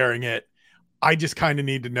 sharing it. I just kind of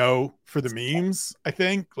need to know for the memes. I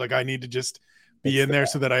think like I need to just be in there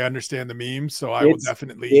so that I understand the memes. So I will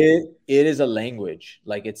definitely. It is a language.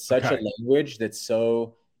 Like it's such a language that's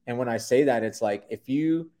so. And when I say that, it's like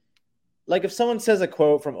if someone says a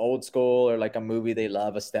quote from old school or like a movie they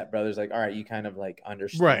love, a Step Brothers, like all right, you kind of like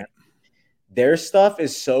understand. Right. Their stuff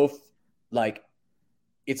is so like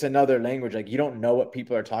it's another language. Like you don't know what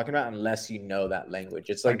people are talking about unless you know that language.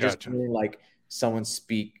 It's like just like someone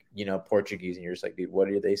speak, Portuguese, and you're just like, dude, what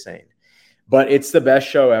are they saying? But it's the best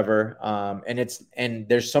show ever. And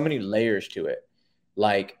there's so many layers to it.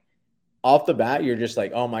 Like off the bat, you're just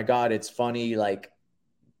like, oh my God, it's funny. Like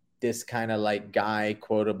this kind of like guy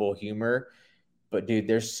quotable humor. But dude,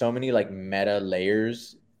 there's so many like meta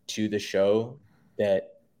layers to the show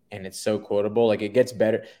and it's so quotable. Like it gets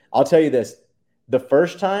better. I'll tell you this, the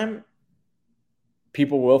first time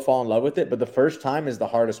people will fall in love with it, but the first time is the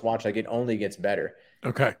hardest watch. Like it only gets better.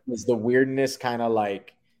 Okay. Is the weirdness kind of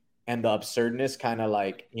like, and the absurdness kind of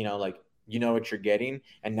like, what you're getting.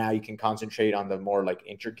 And now you can concentrate on the more like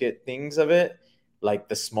intricate things of it. Like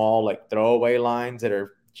the small, like throwaway lines that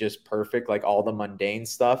are just perfect. Like all the mundane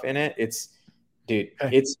stuff in it. It's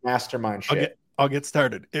mastermind shit. I'll get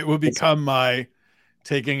started. It will become my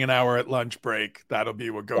taking an hour at lunch break. That'll be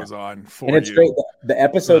what goes on for you. And it's great. The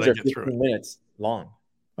episodes are 15 minutes long.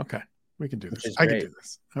 Okay. We can do this. I can do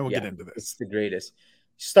this. I will get into this. It's the greatest.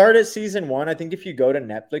 Start at season 1. I think if you go to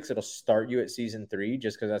Netflix, it'll start you at season 3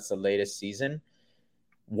 just because that's the latest season.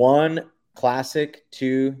 1, classic.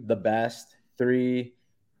 2, the best. 3,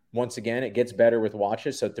 once again, it gets better with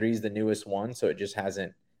watches. So 3 is the newest one. So it just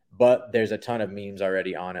hasn't, but there's a ton of memes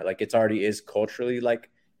already on it. Like it's already is culturally like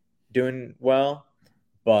doing well,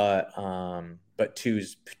 but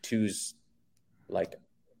two's like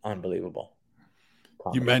unbelievable. You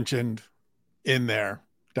Comedy. mentioned in there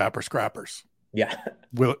Dapper Scrappers. Yeah.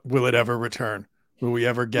 Will it ever return? Will we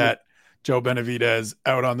ever get Joe Benavidez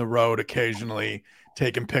out on the road occasionally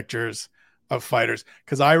taking pictures of fighters?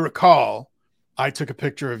 Because I recall I took a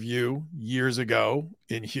picture of you years ago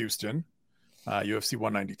in Houston, UFC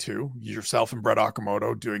 192, yourself and Brett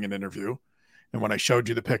Okamoto doing an interview. And when I showed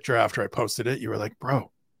you the picture after I posted it, you were like, bro,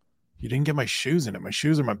 you didn't get my shoes in it. My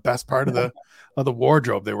shoes are my best part of the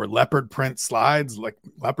wardrobe. They were leopard print slides, like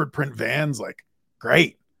leopard print Vans, like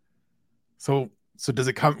great. So does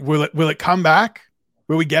it come? Will it come back?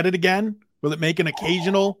 Will we get it again? Will it make an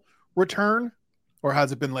occasional return, or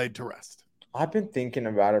has it been laid to rest? I've been thinking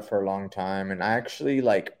about it for a long time, and I actually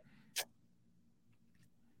like.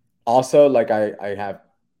 Also, like I have,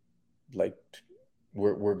 like,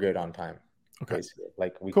 we're good on time. Okay, basically.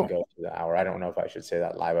 Like we cool. can go to the hour. I don't know if I should say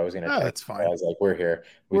that live. I was gonna text. That's fine. I was like, we're here.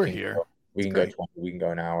 We're here. We can go 20. We can go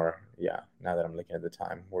an hour. Yeah. Now that I'm looking at the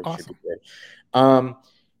time, we should be Awesome. good.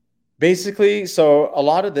 Basically, so a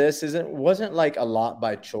lot of this wasn't like a lot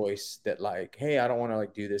by choice that like, hey, I don't want to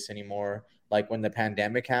like do this anymore. Like when the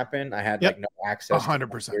pandemic happened, I had like no access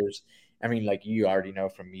 100%. I mean, like you already know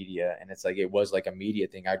from media, and it's like it was like a media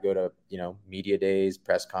thing. I'd go to, media days,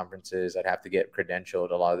 press conferences. I'd have to get credentialed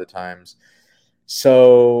a lot of the times.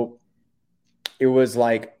 So it was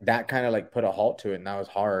like that kind of like put a halt to it, and that was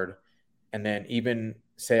hard. And then even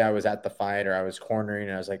say I was at the fight or I was cornering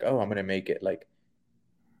and I was like, oh, I'm going to make it like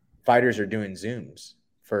fighters are doing Zooms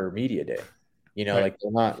for media day, right. like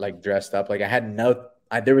they're not like dressed up. Like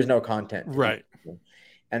there was no content. Right.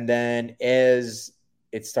 And then as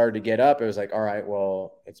it started to get up, it was like, all right,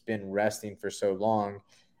 well, it's been resting for so long.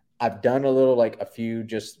 I've done a little, like a few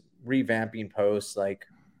just revamping posts, like,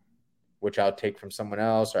 which I'll take from someone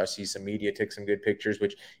else, or I see some media take some good pictures,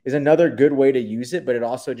 which is another good way to use it. But it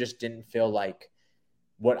also just didn't feel like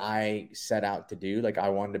what I set out to do. Like I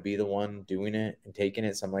wanted to be the one doing it and taking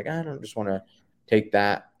it. So I'm like, I don't just want to take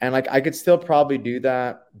that. And like, I could still probably do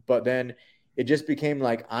that. But then it just became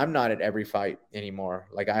like, I'm not at every fight anymore.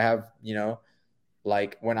 Like I have,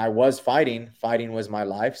 like when I was fighting was my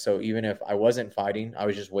life. So even if I wasn't fighting, I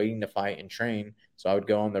was just waiting to fight and train. So I would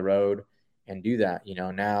go on the road and do that.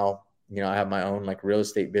 Now, I have my own like real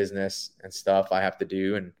estate business and stuff I have to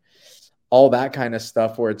do and all that kind of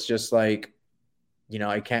stuff where it's just like,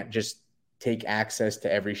 I can't just take access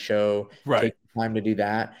to every show, take time to do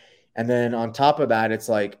that. And then on top of that, it's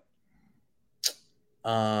like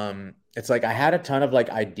I had a ton of like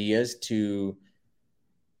ideas to,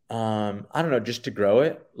 I don't know, just to grow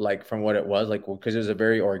it, like from what it was like, because it was a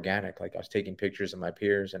very organic, like I was taking pictures of my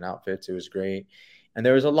peers and outfits. It was great. And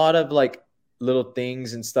there was a lot of like little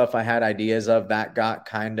things and stuff I had ideas of that got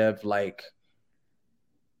kind of like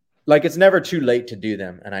it's never too late to do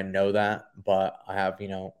them. And I know that, but I have,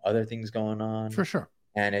 other things going on. For sure.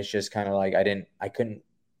 And it's just kind of like, I couldn't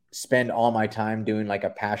spend all my time doing like a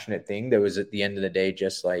passionate thing that was at the end of the day,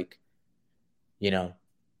 just like,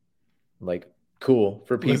 like cool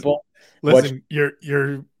for people. Listen,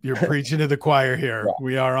 you're preaching to the choir here. Yeah.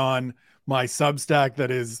 We are on my Substack.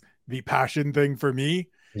 That is the passion thing for me.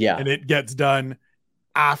 Yeah. And it gets done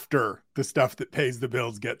after the stuff that pays the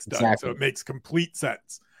bills gets done. Exactly. So it makes complete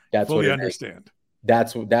sense. That's fully what understand.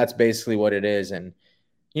 That's basically what it is. And,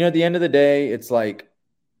 at the end of the day, it's like,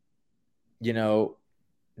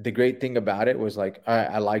 the great thing about it was like,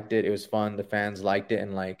 I liked it. It was fun. The fans liked it.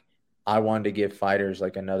 And like, I wanted to give fighters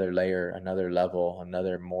like another layer, another level,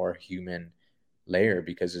 another more human layer,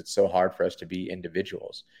 because it's so hard for us to be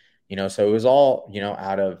individuals, so it was all,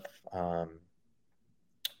 out of,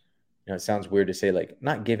 it sounds weird to say, like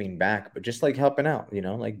not giving back, but just like helping out,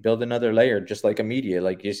 like build another layer, just like a media,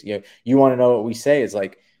 like just, you want to know what we say is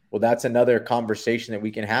like, well, that's another conversation that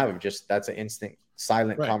we can have of just, that's an instant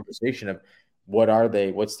silent conversation of what are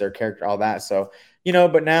they, what's their character, all that. So,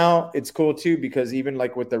 but now it's cool too, because even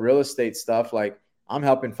like with the real estate stuff, like I'm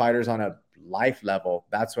helping fighters on a life level.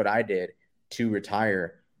 That's what I did to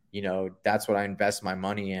retire. That's what I invest my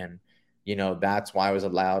money in. That's why I was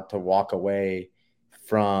allowed to walk away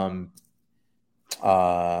from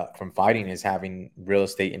fighting, is having real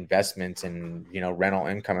estate investments and, rental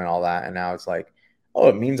income and all that. And now it's like, oh,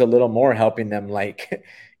 it means a little more helping them like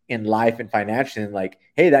in life and financially, and like,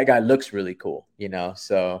 hey, that guy looks really cool,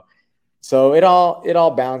 so it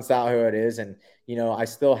all balanced out who it is. And, I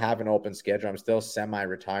still have an open schedule. I'm still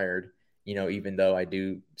semi-retired, even though I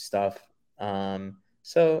do stuff.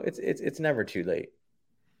 So it's never too late.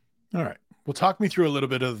 All right. Well, talk me through a little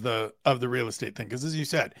bit of the real estate thing, because as you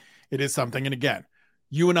said, it is something. And again,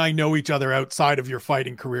 you and I know each other outside of your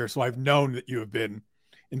fighting career, so I've known that you have been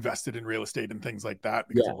invested in real estate and things like that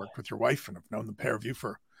because I Yeah. worked with your wife and I've known the pair of you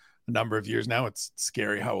for a number of years now. It's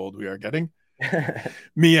scary how old we are getting.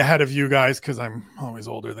 Me ahead of you guys because I'm always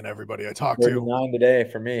older than everybody I talk to. 39 today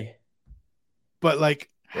for me. But like,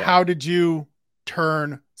 Yeah. how did you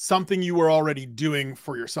turn something you were already doing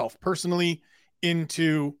for yourself personally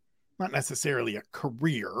into not necessarily a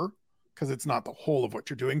career, because it's not the whole of what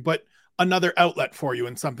you're doing, but another outlet for you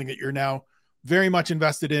and something that you're now very much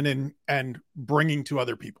invested in and bringing to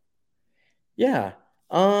other people? Yeah.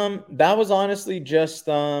 That was honestly just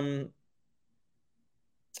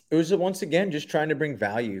it was once again just trying to bring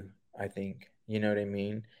value, I think. You know what I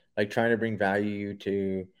mean? Like trying to bring value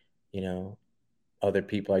to, you know, other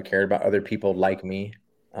people I cared about, other people like me,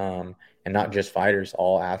 and not just fighters,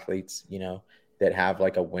 all athletes, that have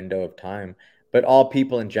like a window of time, but all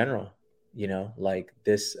people in general, like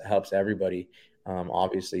this helps everybody,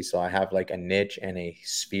 obviously. So I have like a niche and a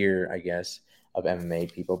sphere, I guess, of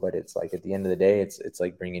MMA people, but it's like at the end of the day, it's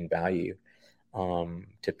like bringing value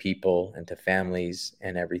to people and to families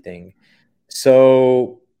and everything.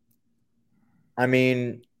 So, I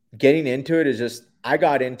mean, getting into it is just, I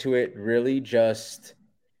got into it really just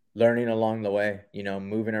learning along the way,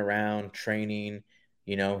 moving around, training,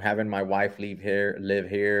 having my wife live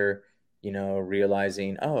here,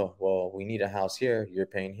 realizing, oh, well, we need a house here. You're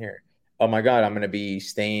paying here. Oh my God, I'm going to be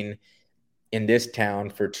staying in this town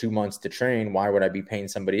for 2 months to train. Why would I be paying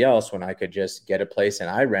somebody else when I could just get a place and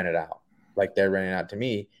I rent it out like they're renting out to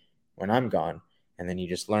me when I'm gone? And then you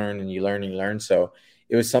just learn and you learn and you learn. So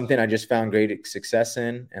it was something I just found great success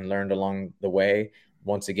in and learned along the way.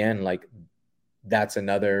 Once again, like that's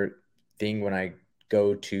another thing when I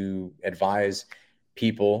go to advise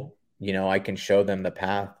people, I can show them the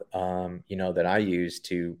path, that I use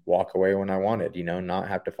to walk away when I wanted, not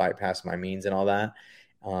have to fight past my means and all that.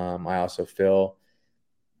 I also feel,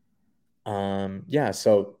 yeah,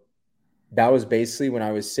 so that was basically when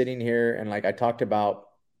I was sitting here and like I talked about,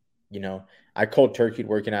 I cold turkeyed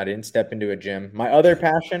working out. I didn't step into a gym. My other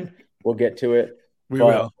passion, we'll get to it, We but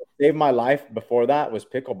will. saved my life before that was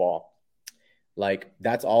pickleball. Like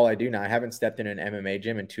that's all I do now. I haven't stepped in an MMA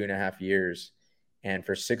gym in 2.5 years. And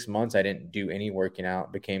for 6 months, I didn't do any working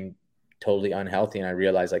out, became totally unhealthy. And I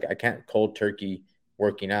realized like I can't cold turkey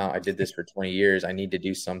working out. I did this for 20 years. I need to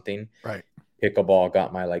do something. Right. Pickleball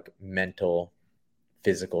got my like mental,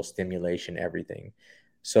 physical stimulation, everything.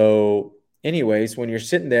 So, anyways, when you're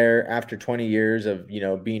sitting there after 20 years of,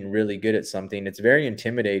 being really good at something, it's very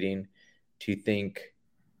intimidating to think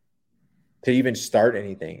to even start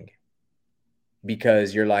anything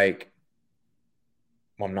because you're like,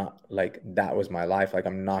 well, I'm not like that was my life. Like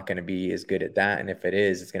I'm not going to be as good at that. And if it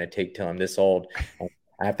is, it's going to take till I'm this old.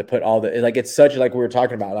 I have to put all the like it's such like we were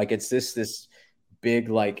talking about. Like it's this big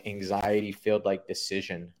like anxiety filled like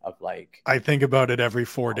decision of like I think about it every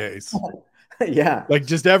 4 days. yeah. Like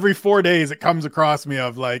just every 4 days, it comes across me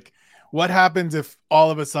of like, what happens if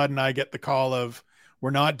all of a sudden I get the call of,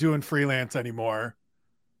 we're not doing freelance anymore.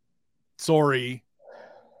 Sorry,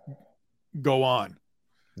 go on.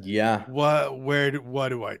 Yeah. What do I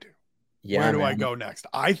do? Where Yeah, do I man. go next?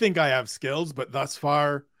 I think I have skills, but thus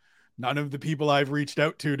far, none of the people I've reached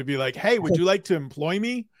out to be like, hey, would you like to employ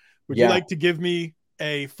me? Would you Yeah. like to give me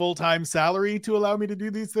a full-time salary to allow me to do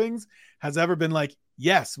these things? Has ever been like,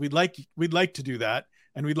 yes, we'd like to do that,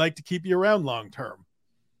 and we'd like to keep you around long term.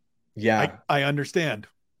 I Yeah. I understand.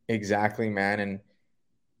 Exactly, man. And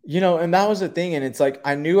and that was the thing. And it's like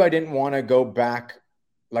I knew I didn't want to go back.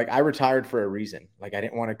 Like I retired for a reason. Like I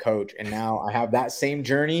didn't want to coach. And now I have that same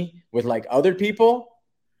journey with like other people,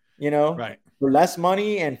 Right. for less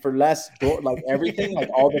money and for less like everything, like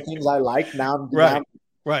all the things I like. Now, Right.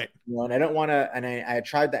 Right. and I don't want to. And I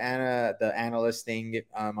tried the analyst thing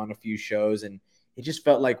on a few shows, and it just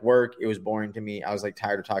felt like work. It was boring to me. I was like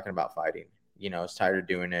tired of talking about fighting. I was tired of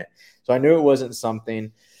doing it. So I knew it wasn't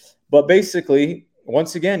something. But basically,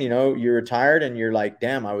 once again, you're retired and you're like,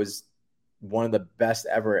 damn, I was one of the best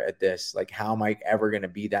ever at this. Like, how am I ever going to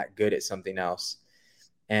be that good at something else?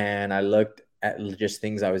 And I looked at just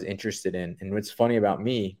things I was interested in. And what's funny about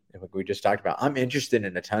me, like we just talked about, I'm interested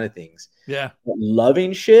in a ton of things. Yeah. But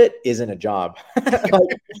loving shit isn't a job.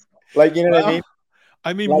 like, you know what I mean? Well,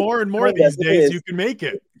 I mean, Like, more and more kind of, these days, you can make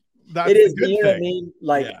it. it That's the is, good you know what I thing. mean?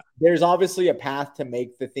 Like, Yeah. there's obviously a path to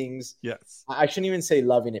make the things. Yes. I shouldn't even say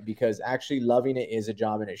loving it because actually loving it is a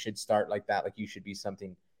job and it should start like that. Like, you should do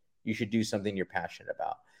something you're passionate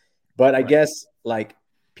about. But I Right. guess like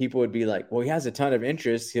people would be like, well, he has a ton of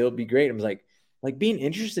interest. He'll be great. I was like, like being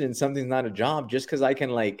interested in something's not a job just because I can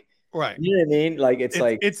like, Right. you know what I mean? Like it's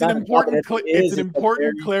like it's It's an not a job, and important if it it's is, an it's a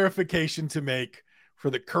important very clarification to make for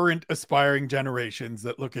the current aspiring generations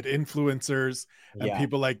that look at influencers and yeah,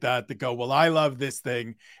 people like that go, well, I love this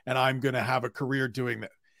thing and I'm going to have a career doing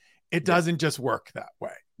that. It yeah, doesn't just work that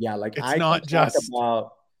way. yeah. Like It's I can not talk just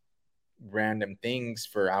about random things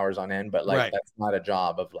for hours on end, but like right, that's not a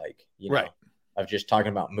job of like, right, of just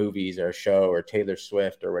talking about movies or a show or Taylor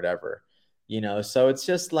Swift or whatever, So it's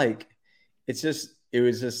just like, it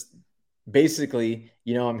was just basically,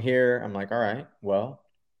 I'm here. I'm like, all right, well,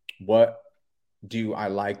 what do I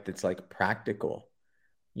like that's like practical?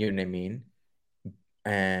 You know what I mean?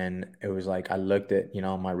 And it was like I looked at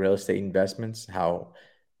my real estate investments, how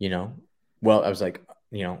you know well I was like,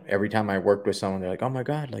 every time I worked with someone, they're like, oh my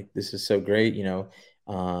god, like this is so great.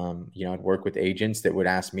 I'd work with agents that would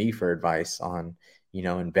ask me for advice on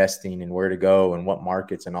investing and where to go and what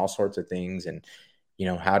markets and all sorts of things, and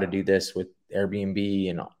how to do this with Airbnb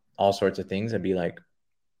and all sorts of things. I'd be like,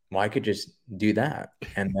 well, I could just do that.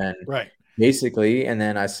 And then right, basically, and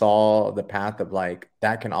then I saw the path of like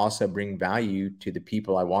that can also bring value to the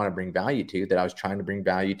people I want to bring value to, that I was trying to bring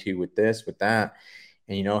value to with this, with that,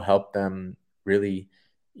 and help them really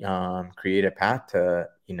create a path to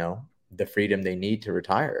the freedom they need to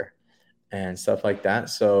retire and stuff like that.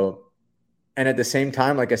 So, and at the same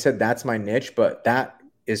time, like I said, that's my niche, but that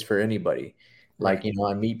is for anybody. Like, right,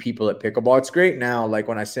 I meet people at pickleball. It's great now. Like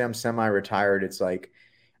when I say I'm semi-retired, it's like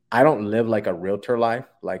I don't live like a realtor life.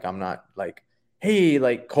 Like I'm not like, hey,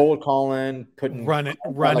 like cold calling, putting like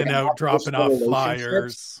running I out, have dropping personal off relationships.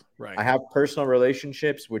 flyers. Right, I have personal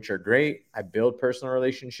relationships, which are great. I build personal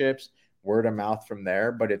relationships, word of mouth from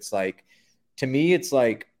there. But it's like, to me, it's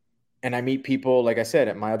like, and I meet people, like I said,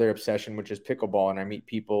 at my other obsession, which is pickleball. And I meet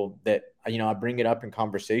people that, I bring it up in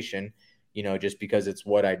conversation, just because it's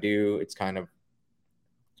what I do. It's kind of,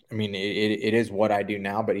 I mean, it is what I do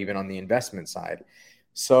now, but even on the investment side.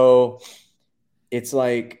 So it's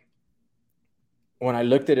like, when I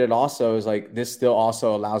looked at it also, is like this still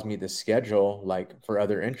also allows me to schedule like for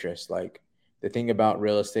other interests. Like the thing about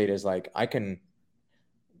real estate is like I can,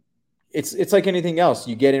 it's like anything else.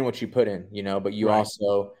 You get in what you put in, but you right,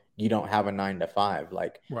 also, you don't have a 9 to 5.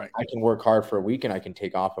 Like right, I can work hard for a week and I can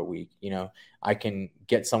take off a week, I can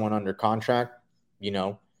get someone under contract, you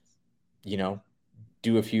know, you know,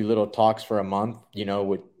 do a few little talks for a month,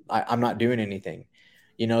 with I'm not doing anything,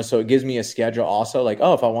 so it gives me a schedule also, like,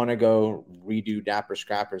 oh, if I want to go redo Dapper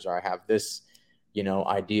Scrappers, or I have this,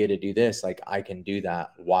 idea to do this, like I can do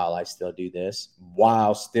that while I still do this,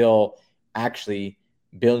 while still actually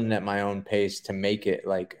building at my own pace to make it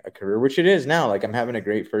like a career, which it is now. Like I'm having a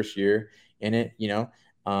great first year in it,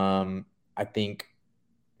 I think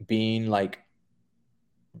being like,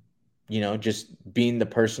 just being the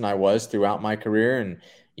person I was throughout my career, and,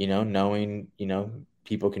 knowing,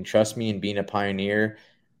 people can trust me, and being a pioneer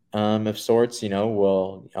of sorts,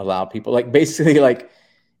 will allow people, like, basically, like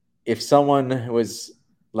if someone was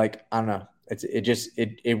like, I don't know,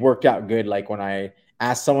 it worked out good. Like when I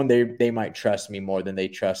asked someone, they might trust me more than they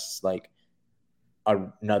trust like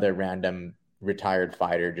another random retired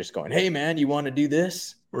fighter just going, hey man, you want to do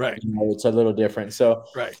this? right, It's a little different. So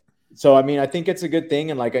right. I mean, I think it's a good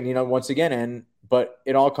thing. And like, and once again, but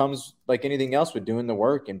it all comes like anything else with doing the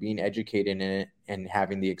work and being educated in it and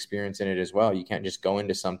having the experience in it as well. You can't just go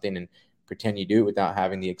into something and pretend you do it without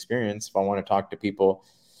having the experience. If I want to talk to people,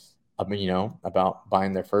 I mean, about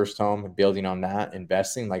buying their first home and building on that,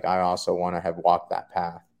 investing, like I also want to have walked that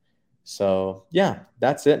path. So yeah,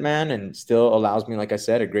 that's it, man. And still allows me, like I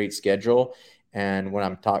said, a great schedule. And when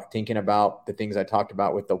I'm thinking about the things I talked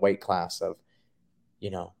about with the weight class of, you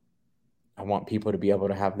know, I want people to be able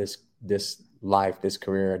to have this life, this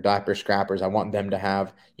career, diaper scrappers. I want them to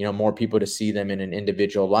have, more people to see them in an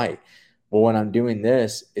individual light. Well, when I'm doing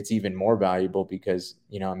this, it's even more valuable because,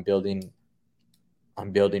 I'm building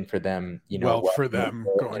for them, Wealth for them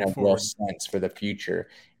in going a real forward. sense for the future.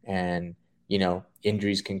 And,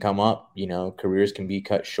 injuries can come up, careers can be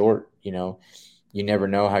cut short, you never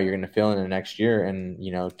know how you're going to feel in the next year. And,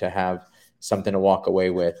 to have something to walk away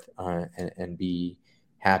with and be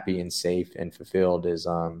happy and safe and fulfilled is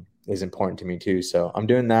important to me too. So I'm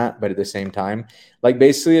doing that. But at the same time, like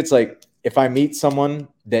basically it's like if I meet someone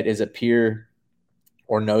that is a peer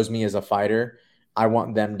or knows me as a fighter, I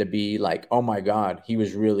want them to be like, oh my God, he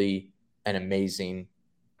was really an amazing,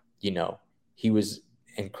 you know, he was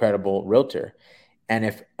incredible realtor. And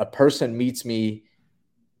if a person meets me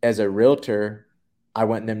as a realtor, I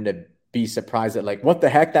want them to be surprised at like, what the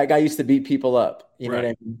heck? That guy used to beat people up. You know what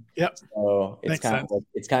Right. I mean? Yep. So Makes sense.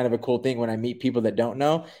 it's kind of a cool thing when I meet people that don't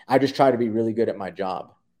know. I just try to be really good at my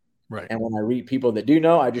job. Right. And when I read people that do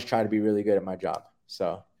know, I just try to be really good at my job.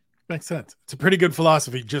 So Makes sense. It's a pretty good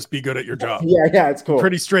philosophy. Just be good at your job. yeah, it's cool.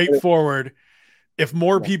 Pretty straightforward. If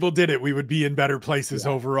more Yeah. people did it, we would be in better places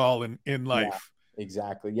Yeah. overall in Yeah, life.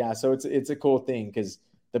 exactly. Yeah. So it's a cool thing because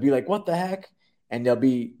they'll be like, what the heck? And they'll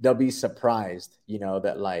be surprised,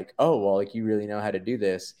 that like, oh, well, like you really know how to do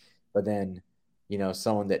this. But then,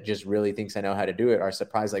 someone that just really thinks I know how to do it are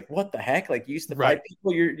surprised, like, what the heck? Like you used to Right. fight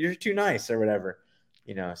people, you're too nice or whatever.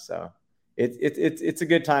 So it's a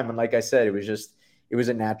good time. And like I said, it was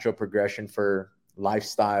a natural progression for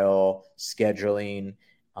lifestyle, scheduling,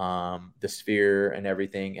 the sphere and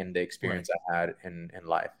everything and the experience I had in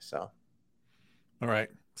life. So All right.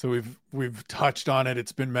 So we've touched on it.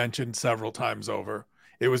 It's been mentioned several times over.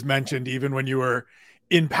 It was mentioned even when you were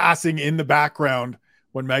in passing in the background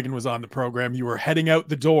when Megan was on the program. You were heading out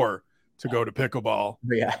the door to go to pickleball.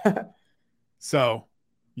 yeah. So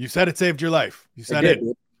you said it saved your life. You It said did.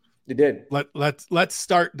 it. It did. Let's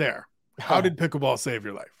start there. How did pickleball save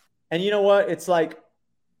your life? And you know what? It's like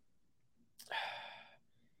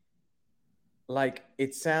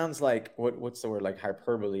it sounds like what's the word, like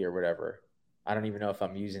hyperbole or whatever. I don't even know if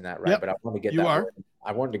I'm using that right, Yep, but I want to get you that are. word.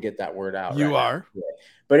 I wanted to get that word out You right now. are. Yeah.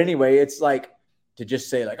 But anyway, it's like to just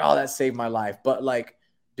say like, oh, that saved my life. But like,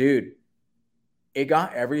 dude, it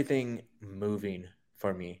got everything moving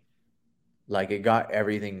for me. Like it got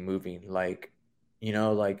everything moving. Like,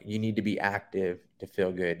 like you need to be active to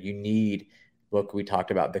feel good. You need what we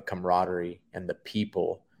talked about, the camaraderie and the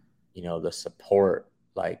people, the support.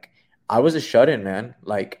 Like I was a shut-in, man.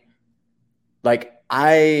 Like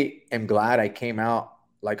I am glad I came out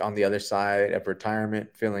like on the other side of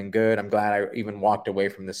retirement feeling good. I'm glad I even walked away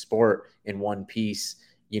from the sport in one piece,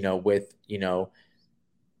 with,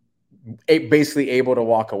 basically able to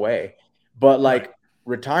walk away. But like Right.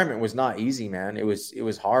 retirement was not easy, man. It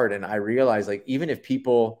was hard. And I realized like even if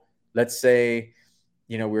people, let's say,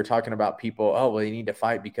 we were talking about people, oh, well, they need to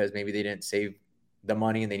fight because maybe they didn't save the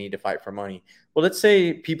money and they need to fight for money. Well, let's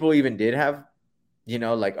say people even did have,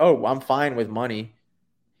 like, oh, I'm fine with money.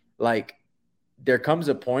 Like there comes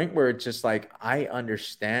a point where it's just like, I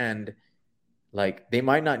understand, like they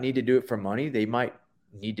might not need to do it for money. They might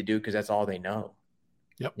need to do it because that's all they know.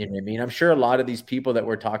 Yep. You know what I mean? I'm sure a lot of these people that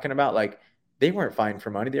we're talking about, like they weren't fine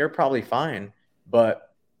for money. They were probably fine,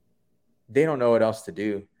 but they don't know what else to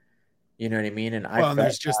do. You know what I mean? And I Well, and felt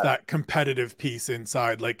there's just that competitive piece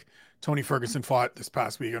inside. Like Tony Ferguson fought this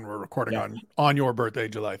past weekend. We're recording yeah, on your birthday,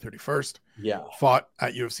 July 31st. yeah, Fought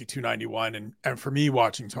at UFC 291, and for me,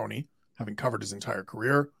 watching Tony, having covered his entire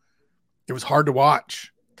career, it was hard to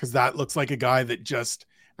watch because that looks like a guy that just,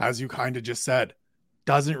 as you kind of just said,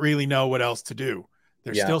 doesn't really know what else to do.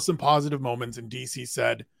 There's yeah, still some positive moments, and DC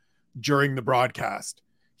said during the broadcast,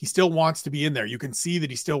 he still wants to be in there. You can see that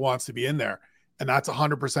he still wants to be in there. And that's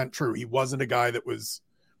 100% true. He wasn't a guy that was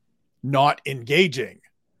not engaging,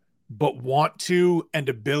 but want to and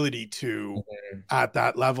ability to mhm, at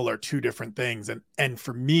that level are two different things. And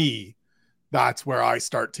for me, that's where I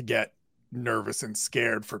start to get nervous and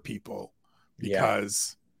scared for people yeah,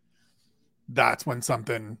 because that's when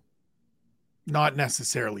something not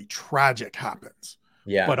necessarily tragic happens,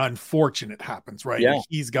 yeah, but unfortunate happens, right? yeah, And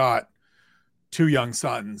he's got two young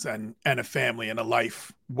sons and a family and a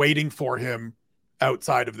life waiting for him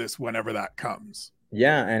outside of this whenever that comes.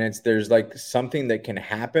 yeah. And there's like something that can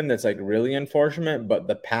happen that's like really unfortunate, but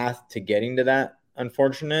the path to getting to that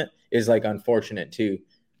unfortunate is like unfortunate too.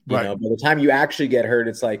 Right. By the time you actually get hurt,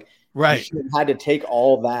 it's like you Right. shouldn't have had to take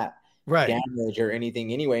all that Right. damage or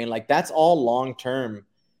anything anyway. And like that's all long term,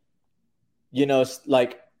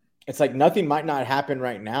 like it's like nothing might not happen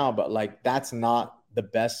right now, but like that's not the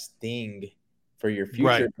best thing for your Right.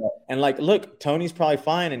 future. And like, look, Tony's probably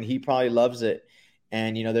fine and he probably loves it.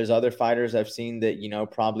 And there's other fighters I've seen that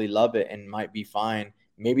probably love it and might be fine.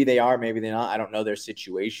 Maybe they are, maybe they're not. I don't know their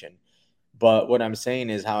situation. But what I'm saying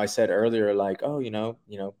is how I said earlier, like, oh,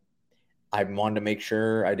 I wanted to make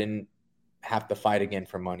sure I didn't have to fight again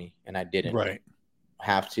for money, and I didn't Right.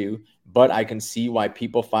 have to. But I can see why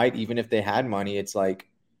people fight, even if they had money. It's like,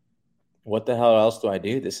 what the hell else do I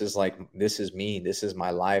do? This is me. This is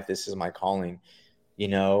my life. This is my calling,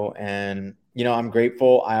 and, I'm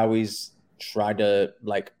grateful. I always tried to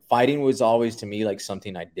like fighting was always to me like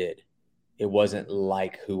something I did. It wasn't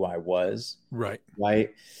like who I was. Right. Right.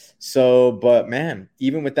 So, but man,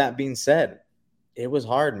 even with that being said, it was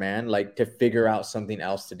hard, man, like to figure out something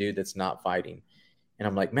else to do that's not fighting. And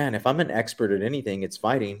I'm like, man, if I'm an expert at anything, it's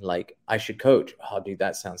fighting. Like I should coach. Oh, dude,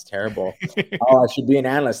 that sounds terrible. Oh, I should be an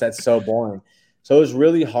analyst. That's so boring. So it was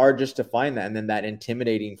really hard just to find that. And then that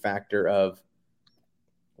intimidating factor of,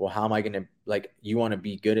 well, how am I going to, like, you want to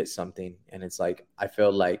be good at something. And it's like, I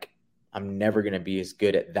feel like I'm never going to be as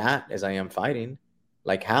good at that as I am fighting.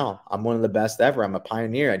 Like, how? I'm one of the best ever. I'm a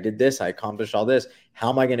pioneer. I did this. I accomplished all this. How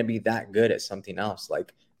am I going to be that good at something else?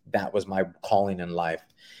 Like, that was my calling in life.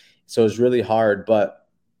 So it's really hard. But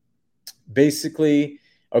basically,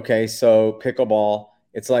 okay, so pickleball,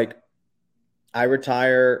 it's like I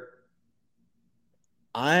retire.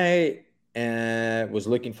 I was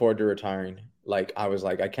looking forward to retiring. Like, I was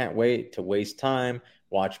like, I can't wait to waste time,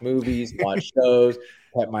 watch movies, watch shows,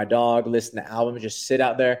 pet my dog, listen to albums, just sit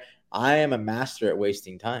out there. I am a master at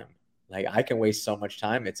wasting time. Like, I can waste so much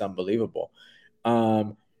time. It's unbelievable.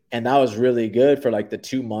 Um, and that was really good for like the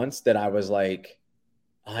 2 months that I was like,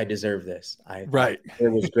 I deserve this. Right. It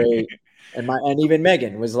was great. And even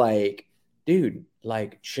Megan was like, dude,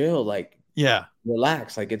 like chill, like Yeah.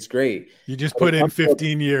 relax, like it's great. You just But it put in comes to,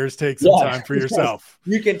 15 years, take some yeah, time for yes, yourself.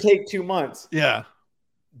 you can take 2 months. Yeah.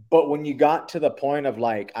 But when you got to the point of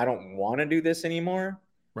like, I don't want to do this anymore,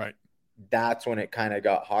 Right. that's when it kind of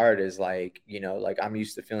got hard. Is like, like I'm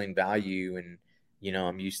used to feeling value, and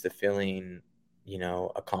I'm used to feeling,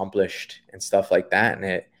 accomplished and stuff like that.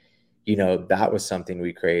 And that was something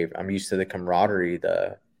we crave. I'm used to the camaraderie,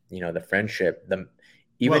 the friendship, Well,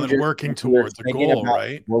 even and just working we were towards a thinking goal, about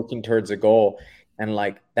right? working towards a goal, and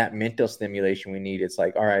like that mental stimulation we need. It's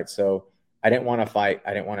like, all right, so I didn't want to fight.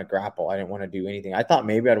 I didn't want to grapple. I didn't want to do anything. I thought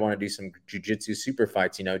maybe I'd want to do some jujitsu super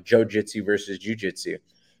fights, Jiu-Jitsu versus jujitsu,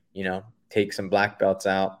 take some black belts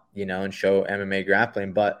out, and show MMA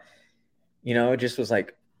grappling. But, it just was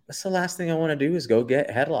like, that's the last thing I want to do is go get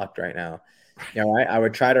headlocked right now. I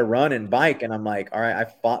would try to run and bike, and I'm like, all right, I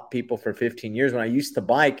fought people for 15 years. When I used to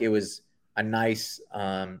bike, it was a nice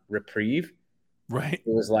reprieve. Right. It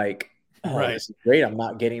was like, oh, Right. this is great. I'm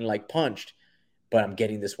not getting like punched, but I'm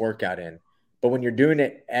getting this workout in. But when you're doing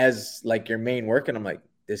it as like your main work, and I'm like,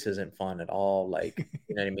 this isn't fun at all. Like,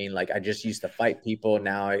 you know what I mean? Like, I just used to fight people.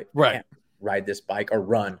 Now I Right. can't ride this bike or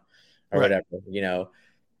run or Right. whatever.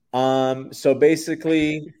 So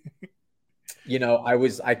basically,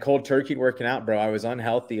 I cold turkey working out, bro. I was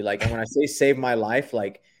unhealthy. Like, and when I say save my life,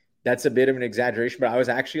 like that's a bit of an exaggeration, but I was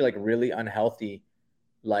actually like really unhealthy,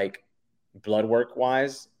 like blood work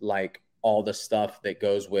wise, like all the stuff that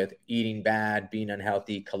goes with eating bad, being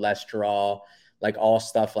unhealthy, cholesterol, like all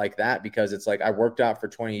stuff like that, because it's like I worked out for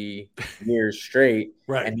 20 years straight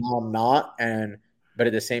Right. and now I'm not. But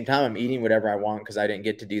at the same time, I'm eating whatever I want because I didn't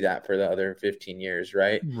get to do that for the other 15 years.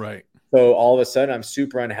 Right. Right. So all of a sudden I'm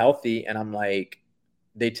super unhealthy, and I'm like,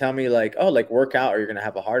 they tell me like, oh, like work out or you're going to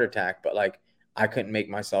have a heart attack. But like, I couldn't make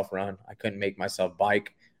myself run. I couldn't make myself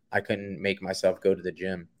bike. I couldn't make myself go to the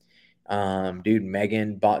gym. Dude,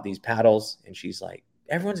 Megan bought these paddles, and she's like,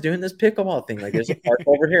 everyone's doing this pickleball thing. Like, there's a park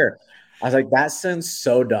over here. I was like, that sounds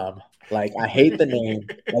so dumb. Like, I hate the name.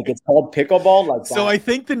 Like, it's called pickleball. Like So that. I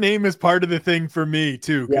think the name is part of the thing for me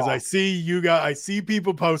too, because Yeah. I see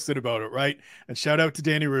people posted about it, right? And shout out to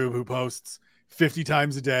Danny Rube, who posts 50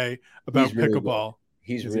 times a day about He's really pickleball. good.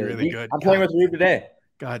 He's Is he really really good? I'm playing with Rube today.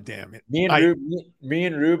 God damn it. Me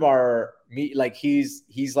and Rube are like he's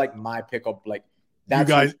like my pickle. Like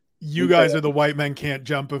that's you guys are the white men can't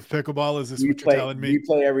jump of pickleball. Is this what you're telling me? We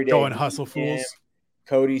play every day. Go and hustle fools.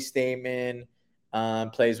 Cody Stamen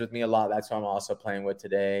plays with me a lot. That's who I'm also playing with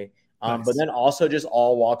today. Nice. But then also just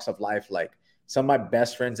all walks of life. Like some of my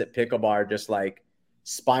best friends at pickleball are just like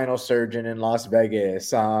spinal surgeon in Las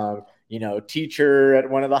Vegas. Teacher at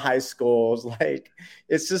one of the high schools. Like,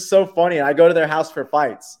 it's just so funny. And I go to their house for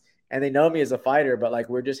fights, and they know me as a fighter, but like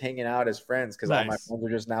we're just hanging out as friends because all my friends are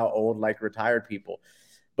just now old, like retired people.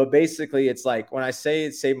 But basically, it's like when I say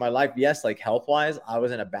it saved my life, yes, like health wise, I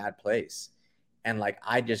was in a bad place. And like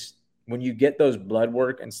when you get those blood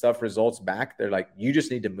work and stuff results back, they're like, you just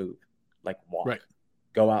need to move, like walk, right.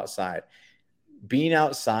 Go outside. Being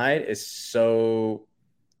outside is so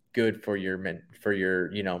good for your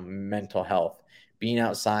mental health. Being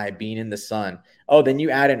outside, being in the sun. Oh, then you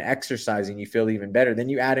add in exercising, you feel even better. Then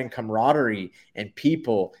you add in camaraderie and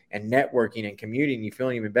people and networking and commuting, you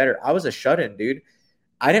feel even better. I was a shut-in, dude.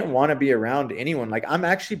 I didn't want to be around anyone. Like, I'm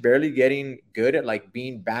actually barely getting good at like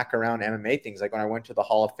being back around MMA things. Like when I went to the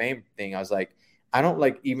Hall of Fame thing, I was like, I don't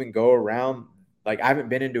like even go around. Like, I haven't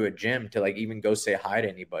been into a gym to like even go say hi to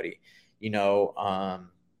anybody,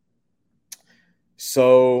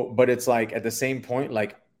 So, but it's like at the same point,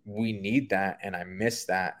 like we need that, and I miss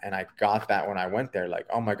that, and I got that when I went there. Like,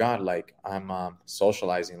 oh my god, like I'm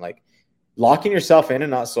socializing. Like, locking yourself in and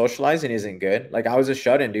not socializing isn't good. Like, I was a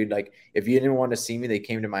shut-in, dude. Like, if you didn't want to see me, they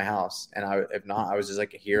came to my house, and if not, I was just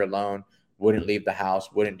like here alone. Wouldn't leave the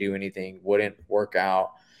house. Wouldn't do anything. Wouldn't work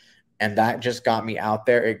out, and that just got me out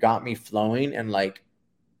there. It got me flowing, and like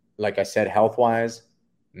I said, health-wise,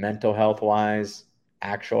 mental health-wise,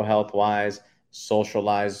 actual health wise,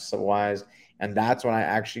 socialize wise. And that's when I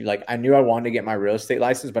actually like, I knew I wanted to get my real estate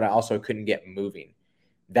license, but I also couldn't get moving.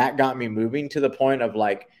 That got me moving to the point of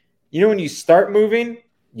like, when you start moving,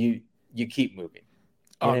 you keep moving.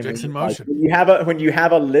 You know what I Objects in mean? Like motion. when you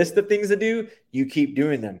have a list of things to do, you keep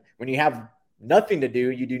doing them. When you have nothing to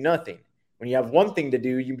do, you do nothing. When you have one thing to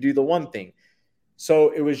do, you do the one thing.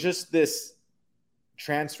 So it was just this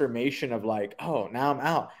transformation of like, oh, now I'm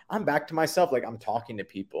out. I'm back to myself. Like I'm talking to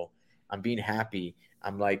people. I'm being happy.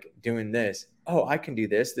 I'm like doing this. Oh, I can do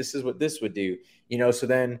this. This is what this would do. So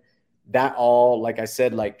then that all, like I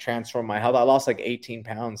said, like transformed my health. I lost like 18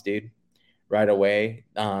 pounds, dude, right away.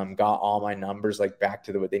 Got all my numbers like back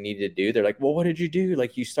to what they needed to do. They're like, well, what did you do?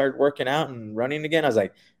 Like you started working out and running again? I was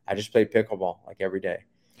like, I just played pickleball like every day.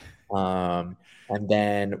 And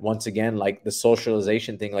then once again, like the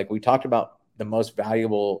socialization thing, like we talked about, the most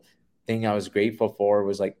valuable thing I was grateful for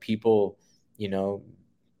was like people,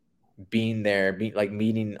 being there, like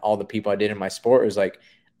meeting all the people I did in my sport. It was like,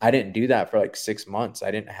 I didn't do that for like 6 months. I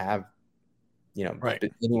didn't have, Right.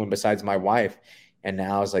 anyone besides my wife. And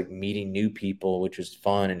now I was like meeting new people, which was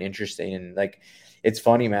fun and interesting. And like, it's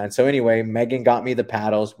funny, man. So anyway, Megan got me the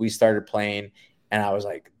paddles. We started playing and I was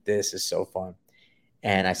like, this is so fun.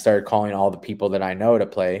 And I started calling all the people that I know to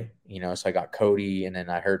play, so I got Cody and then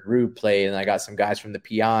I heard Rube play and I got some guys from the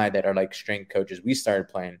PI that are like strength coaches. We started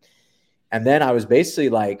playing. And then I was basically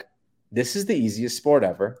like, this is the easiest sport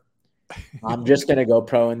ever. I'm just going to go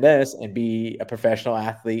pro in this and be a professional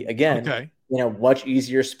athlete again, Okay. much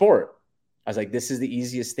easier sport. I was like, this is the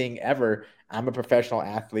easiest thing ever. I'm a professional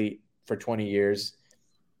athlete for 20 years.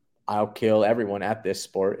 I'll kill everyone at this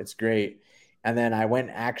sport. It's great. And then I went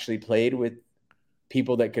and actually played with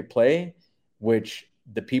people that could play, which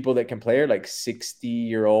the people that can play are like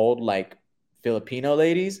 60-year-old, like Filipino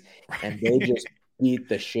ladies, and they just beat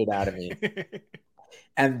the shit out of me.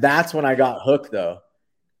 And that's when I got hooked though.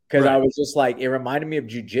 Because I was just like, it reminded me of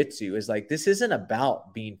jujitsu. It's like, this isn't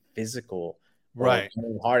about being physical or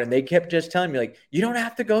going hard. And they kept just telling me, like, you don't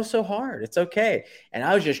have to go so hard. It's okay. And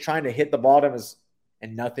I was just trying to hit the bottom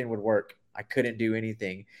and nothing would work. I couldn't do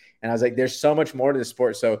anything. And I was like, there's so much more to the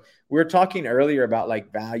sport. So we were talking earlier about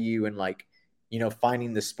like value and like,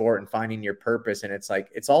 finding the sport and finding your purpose. And it's like,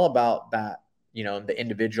 it's all about that, the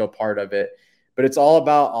individual part of it. But it's all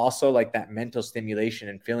about also like that mental stimulation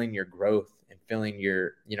and feeling your growth and feeling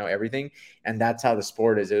your, everything. And that's how the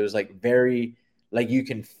sport is. It was like very, like you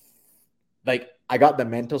can, like I got the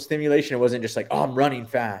mental stimulation. It wasn't just like, oh, I'm running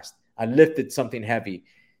fast. I lifted something heavy.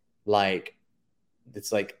 Like,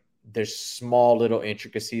 it's like there's small little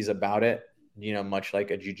intricacies about it, much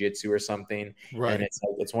like a jiu-jitsu or something. Right. And it's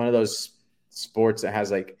like, it's one of those sports that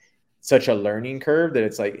has like such a learning curve that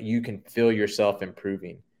it's like you can feel yourself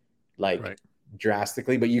improving like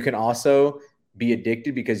drastically, but you can also be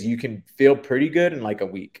addicted because you can feel pretty good in like a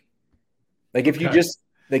week. Like if you just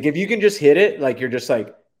like if you can just hit it, like you're just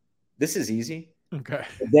like, this is easy. Okay.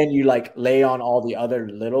 And then you like lay on all the other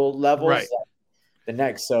little levels like the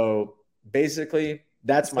next. So basically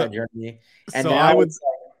that's my journey. And so now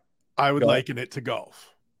I would liken it to golf.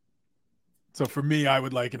 So for me, I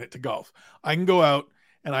would liken it to golf. I can go out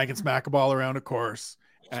and I can smack a ball around a course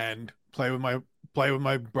and play with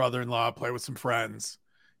my brother-in-law, play with some friends,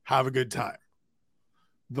 have a good time.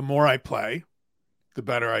 The more I play, the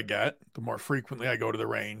better I get. The more frequently I go to the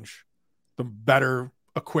range, the better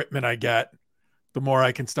equipment I get, the more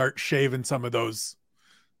I can start shaving some of those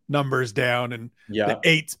numbers down, and the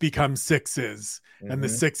 8s become 6s and the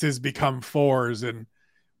 6s become 4s. And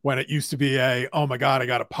when it used to be oh my God, I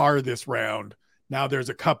got a par this round, now there's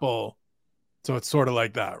a couple. So it's sort of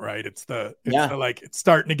like that, right? It's the like, it's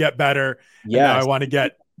starting to get better. Yeah. And now I want to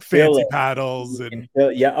get fancy paddles and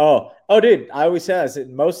dude, I always say this,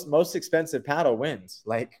 most expensive paddle wins.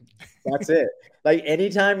 Like that's it. Like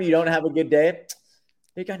anytime you don't have a good day,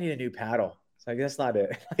 I think I need a new paddle. It's like, that's not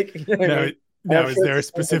it. Like, now is there a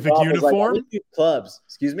specific uniform? Like, clubs.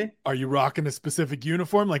 Excuse me? Are you rocking a specific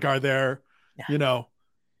uniform? Like, are there,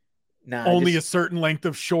 only a certain length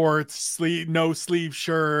of shorts, no sleeve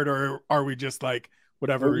shirt, or are we just like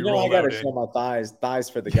whatever we roll out in? I gotta show my thighs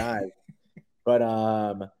for the guys. But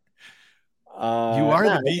you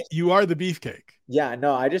are the beefcake. Yeah,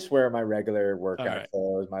 no, I just wear my regular workout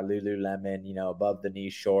clothes, my Lululemon, above the knee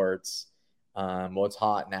shorts. Well, it's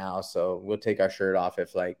hot now, so we'll take our shirt off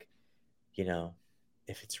if like,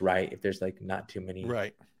 if it's right, if there's like not too many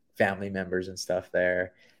family members and stuff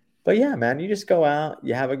there. But yeah, man, you just go out,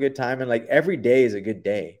 you have a good time, and like every day is a good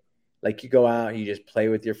day. Like you go out and you just play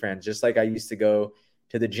with your friends, just like I used to go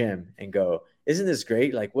to the gym and go, isn't this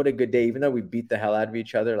great? Like what a good day, even though we beat the hell out of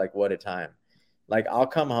each other, like what a time. Like I'll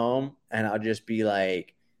come home and I'll just be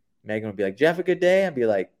like, Megan will be like, "Did you have a good day?" I'd be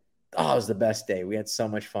like, "Oh, it was the best day. We had so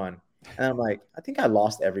much fun." And I'm like, I think I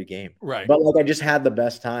lost every game, Right. but like I just had the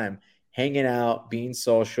best time hanging out, being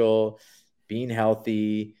social, being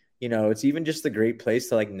healthy. It's even just a great place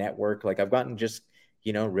to like network. Like I've gotten just,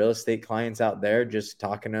 real estate clients out there, just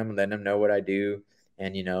talking to them, letting them know what I do.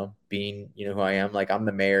 And, being, who I am. Like I'm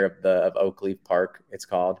the mayor of Oakleaf Park, it's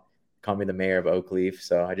called. Call me the mayor of Oakleaf.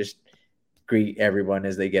 So I just greet everyone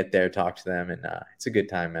as they get there, talk to them. And it's a good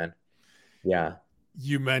time, man. Yeah.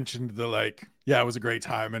 You mentioned the like, yeah, it was a great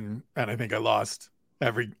time, and I think I lost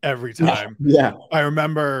every Yeah. time. Yeah. I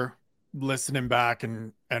remember listening back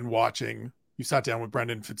and watching. You sat down with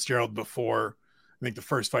Brendan Fitzgerald before, I think, the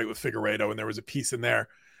first fight with Figueiredo, and there was a piece in there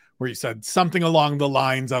where you said something along the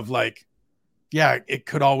lines of like, yeah, it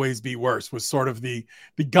could always be worse, was sort of the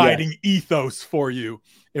guiding Yes. ethos for you.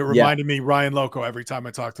 It Yeah. reminded me, Ryan Loco, every time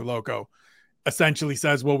I talk to Loco, essentially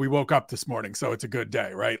says, well, we woke up this morning, so it's a good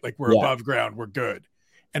day, right? Like we're Yeah. above ground, we're good.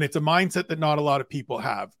 And it's a mindset that not a lot of people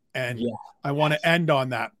have. And Yeah. I want to end on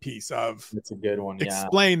that piece of That's a good one. Yeah.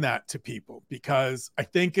 explain that to people, because I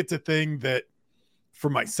think it's a thing that for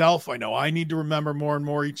myself, I know I need to remember more and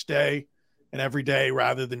more each day and every day,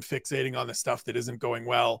 rather than fixating on the stuff that isn't going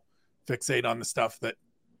well, fixate on the stuff that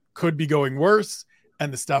could be going worse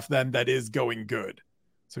and the stuff then that is going good.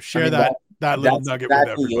 So share that little that's nugget with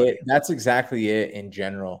exactly everybody. it. That's exactly it in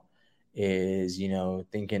general is,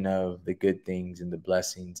 thinking of the good things and the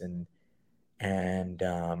blessings and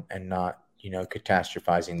not,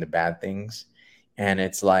 catastrophizing the bad things. And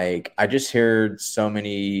it's like, I just heard so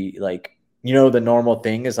many, like, the normal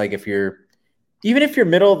thing is like, even if you're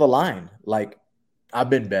middle of the line, like I've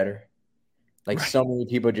been better. Like Right. so many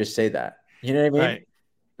people just say that, you know what I mean? Right.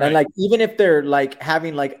 And Right. like, even if they're like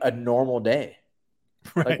having like a normal day,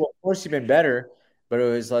 like, Right. well, of course you've been better, but it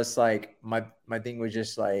was less like my thing was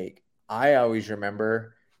just like I always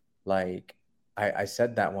remember, like I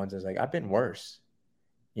said that once. I was like, I've been worse,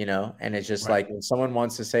 and it's just Right. like when someone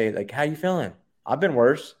wants to say like, how you feeling? I've been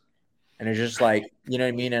worse, and it's just like, you know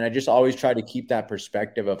what I mean. And I just always try to keep that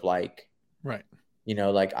perspective of like, Right.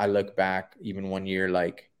 like I look back even one year,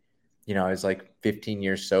 like, I was like 15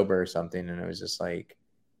 years sober or something, and it was just like,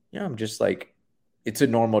 I'm just like, it's a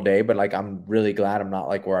normal day, but like I'm really glad I'm not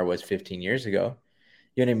like where I was 15 years ago.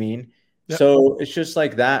 You know what I mean? Yep. So it's just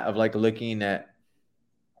like that of like looking at,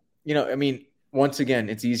 I mean, once again,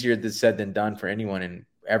 it's easier said than done for anyone and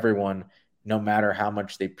everyone, no matter how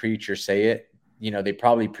much they preach or say it. They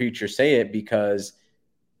probably preach or say it because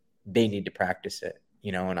they need to practice it,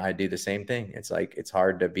 and I do the same thing. It's like, it's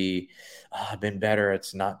hard to be, oh, I've been better.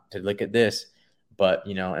 It's not to look at this, but,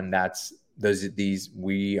 and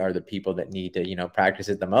we are the people that need to, practice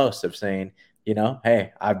it the most of saying,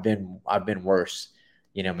 hey, I've been worse,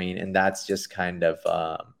 you know what I mean? And that's just kind of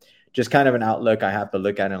an outlook I have to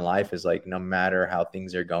look at in life is like, no matter how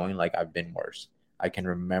things are going, like I've been worse. I can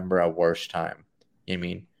remember a worse time. You know what I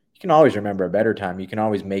mean? You can always remember a better time. You can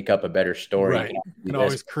always make up a better story. Right. You can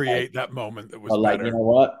always create that moment that was but like, better. you know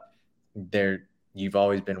what? You've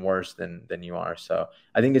always been worse than you are. So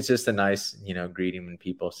I think it's just a nice, greeting when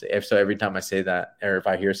people say, if so, every time I say that, or if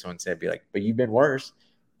I hear someone say, I'd be like, but you've been worse.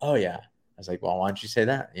 Oh yeah. I was like, well, why don't you say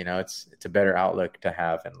that? It's a better outlook to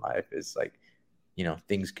have in life is like,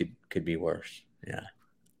 things could be worse. Yeah.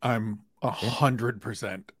 I'm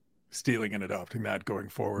 100% stealing and adopting that going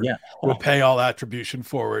forward. Yeah. We'll pay all attribution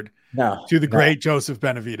forward No, to the great Joseph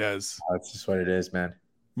Benavidez. that's just what it is, man.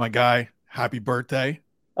 My guy, happy birthday.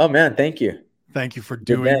 Oh man. Thank you. Thank you for Good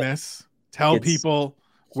doing day. this. Tell people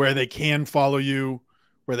where they can follow you,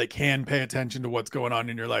 where they can pay attention to what's going on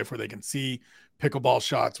in your life, where they can see pickleball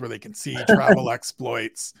shots, where they can see travel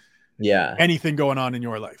exploits. Yeah. Anything going on in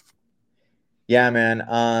your life. Yeah, man.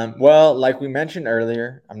 Well, like we mentioned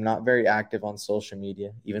earlier, I'm not very active on social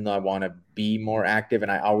media, even though I want to be more active.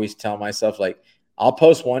 And I always tell myself, like, I'll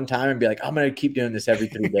post one time and be like, I'm going to keep doing this every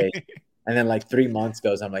 3 days. And then like 3 months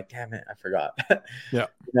goes, I'm like, damn it, I forgot. Yeah.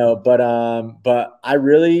 But I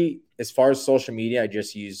really, as far as social media, I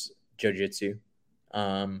just use jiu-jitsu.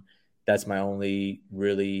 That's my only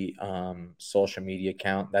really social media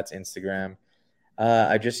account. That's Instagram.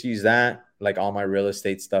 I just use that. Like all my real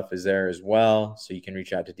estate stuff is there as well. So you can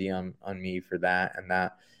reach out to DM on me for that and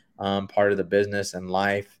that part of the business and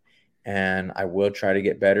life. And I will try to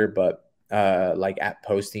get better, but like at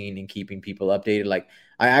posting and keeping people updated. Like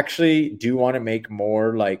I actually do want to make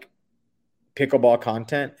more like pickleball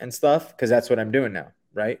content and stuff because that's what I'm doing now.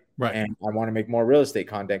 Right. And I want to make more real estate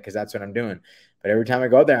content because that's what I'm doing. But every time I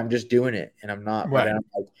go there, I'm just doing it and I'm not. Right. But I'm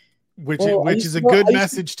like, which is a good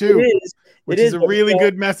message too. Which is a really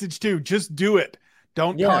good message too. Just do it.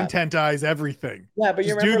 Don't contentize everything. Yeah, but just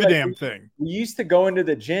you remember, do the damn thing. We used to go into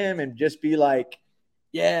the gym and just be like,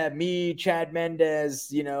 yeah, me, Chad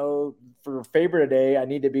Mendez, for favorite today, I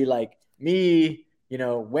need to be like me,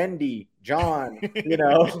 Wendy, John,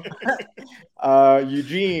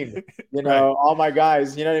 Eugene, Right. all my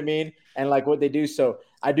guys, you know what I mean? And like what they do. So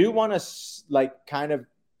I do want to like kind of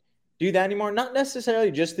do that anymore. Not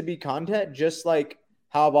necessarily just to be content, just like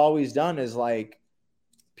how I've always done is like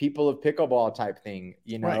people of pickleball type thing,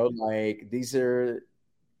 like these are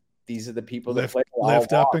the people that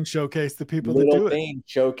lift up and showcase the people little that do thing, it.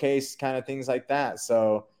 Showcase kind of things like that.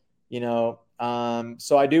 So,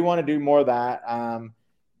 so I do want to do more of that.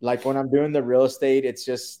 Like when I'm doing the real estate, it's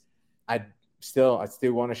just, I still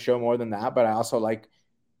want to show more than that, but I also like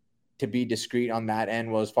to be discreet on that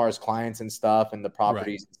end. Well, as far as clients and stuff and the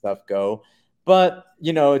properties and stuff go, but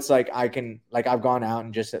it's like, I've gone out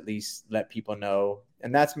and just at least let people know.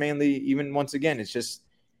 And that's mainly, even once again, it's just,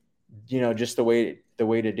 just the way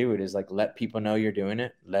to do it is like, let people know you're doing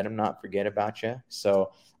it. Let them not forget about you.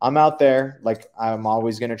 So I'm out there. Like I'm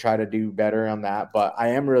always going to try to do better on that, but I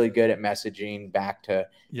am really good at messaging back to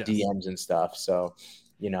DMs and stuff. So,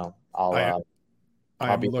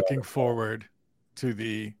 I'm looking forward to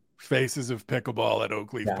the faces of pickleball at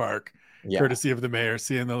Oakleaf Park, courtesy of the mayor,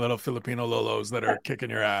 seeing the little Filipino Lolos that are kicking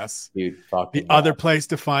your ass. Dude, the other place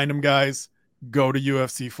to find them, guys, go to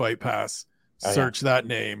UFC Fight Pass, search that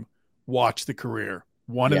name, watch the career.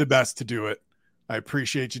 One of the best to do it. I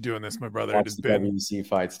appreciate you doing this, my brother. Watch the WEC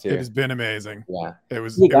fights too. It has been amazing. Yeah, it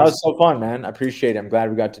was. Dude, that was so fun, man. I appreciate it. I'm glad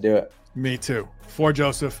we got to do it. Me too. For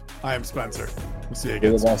Joseph, I am Spencer. We'll see you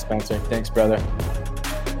again. You're the best, Spencer. Thanks, brother.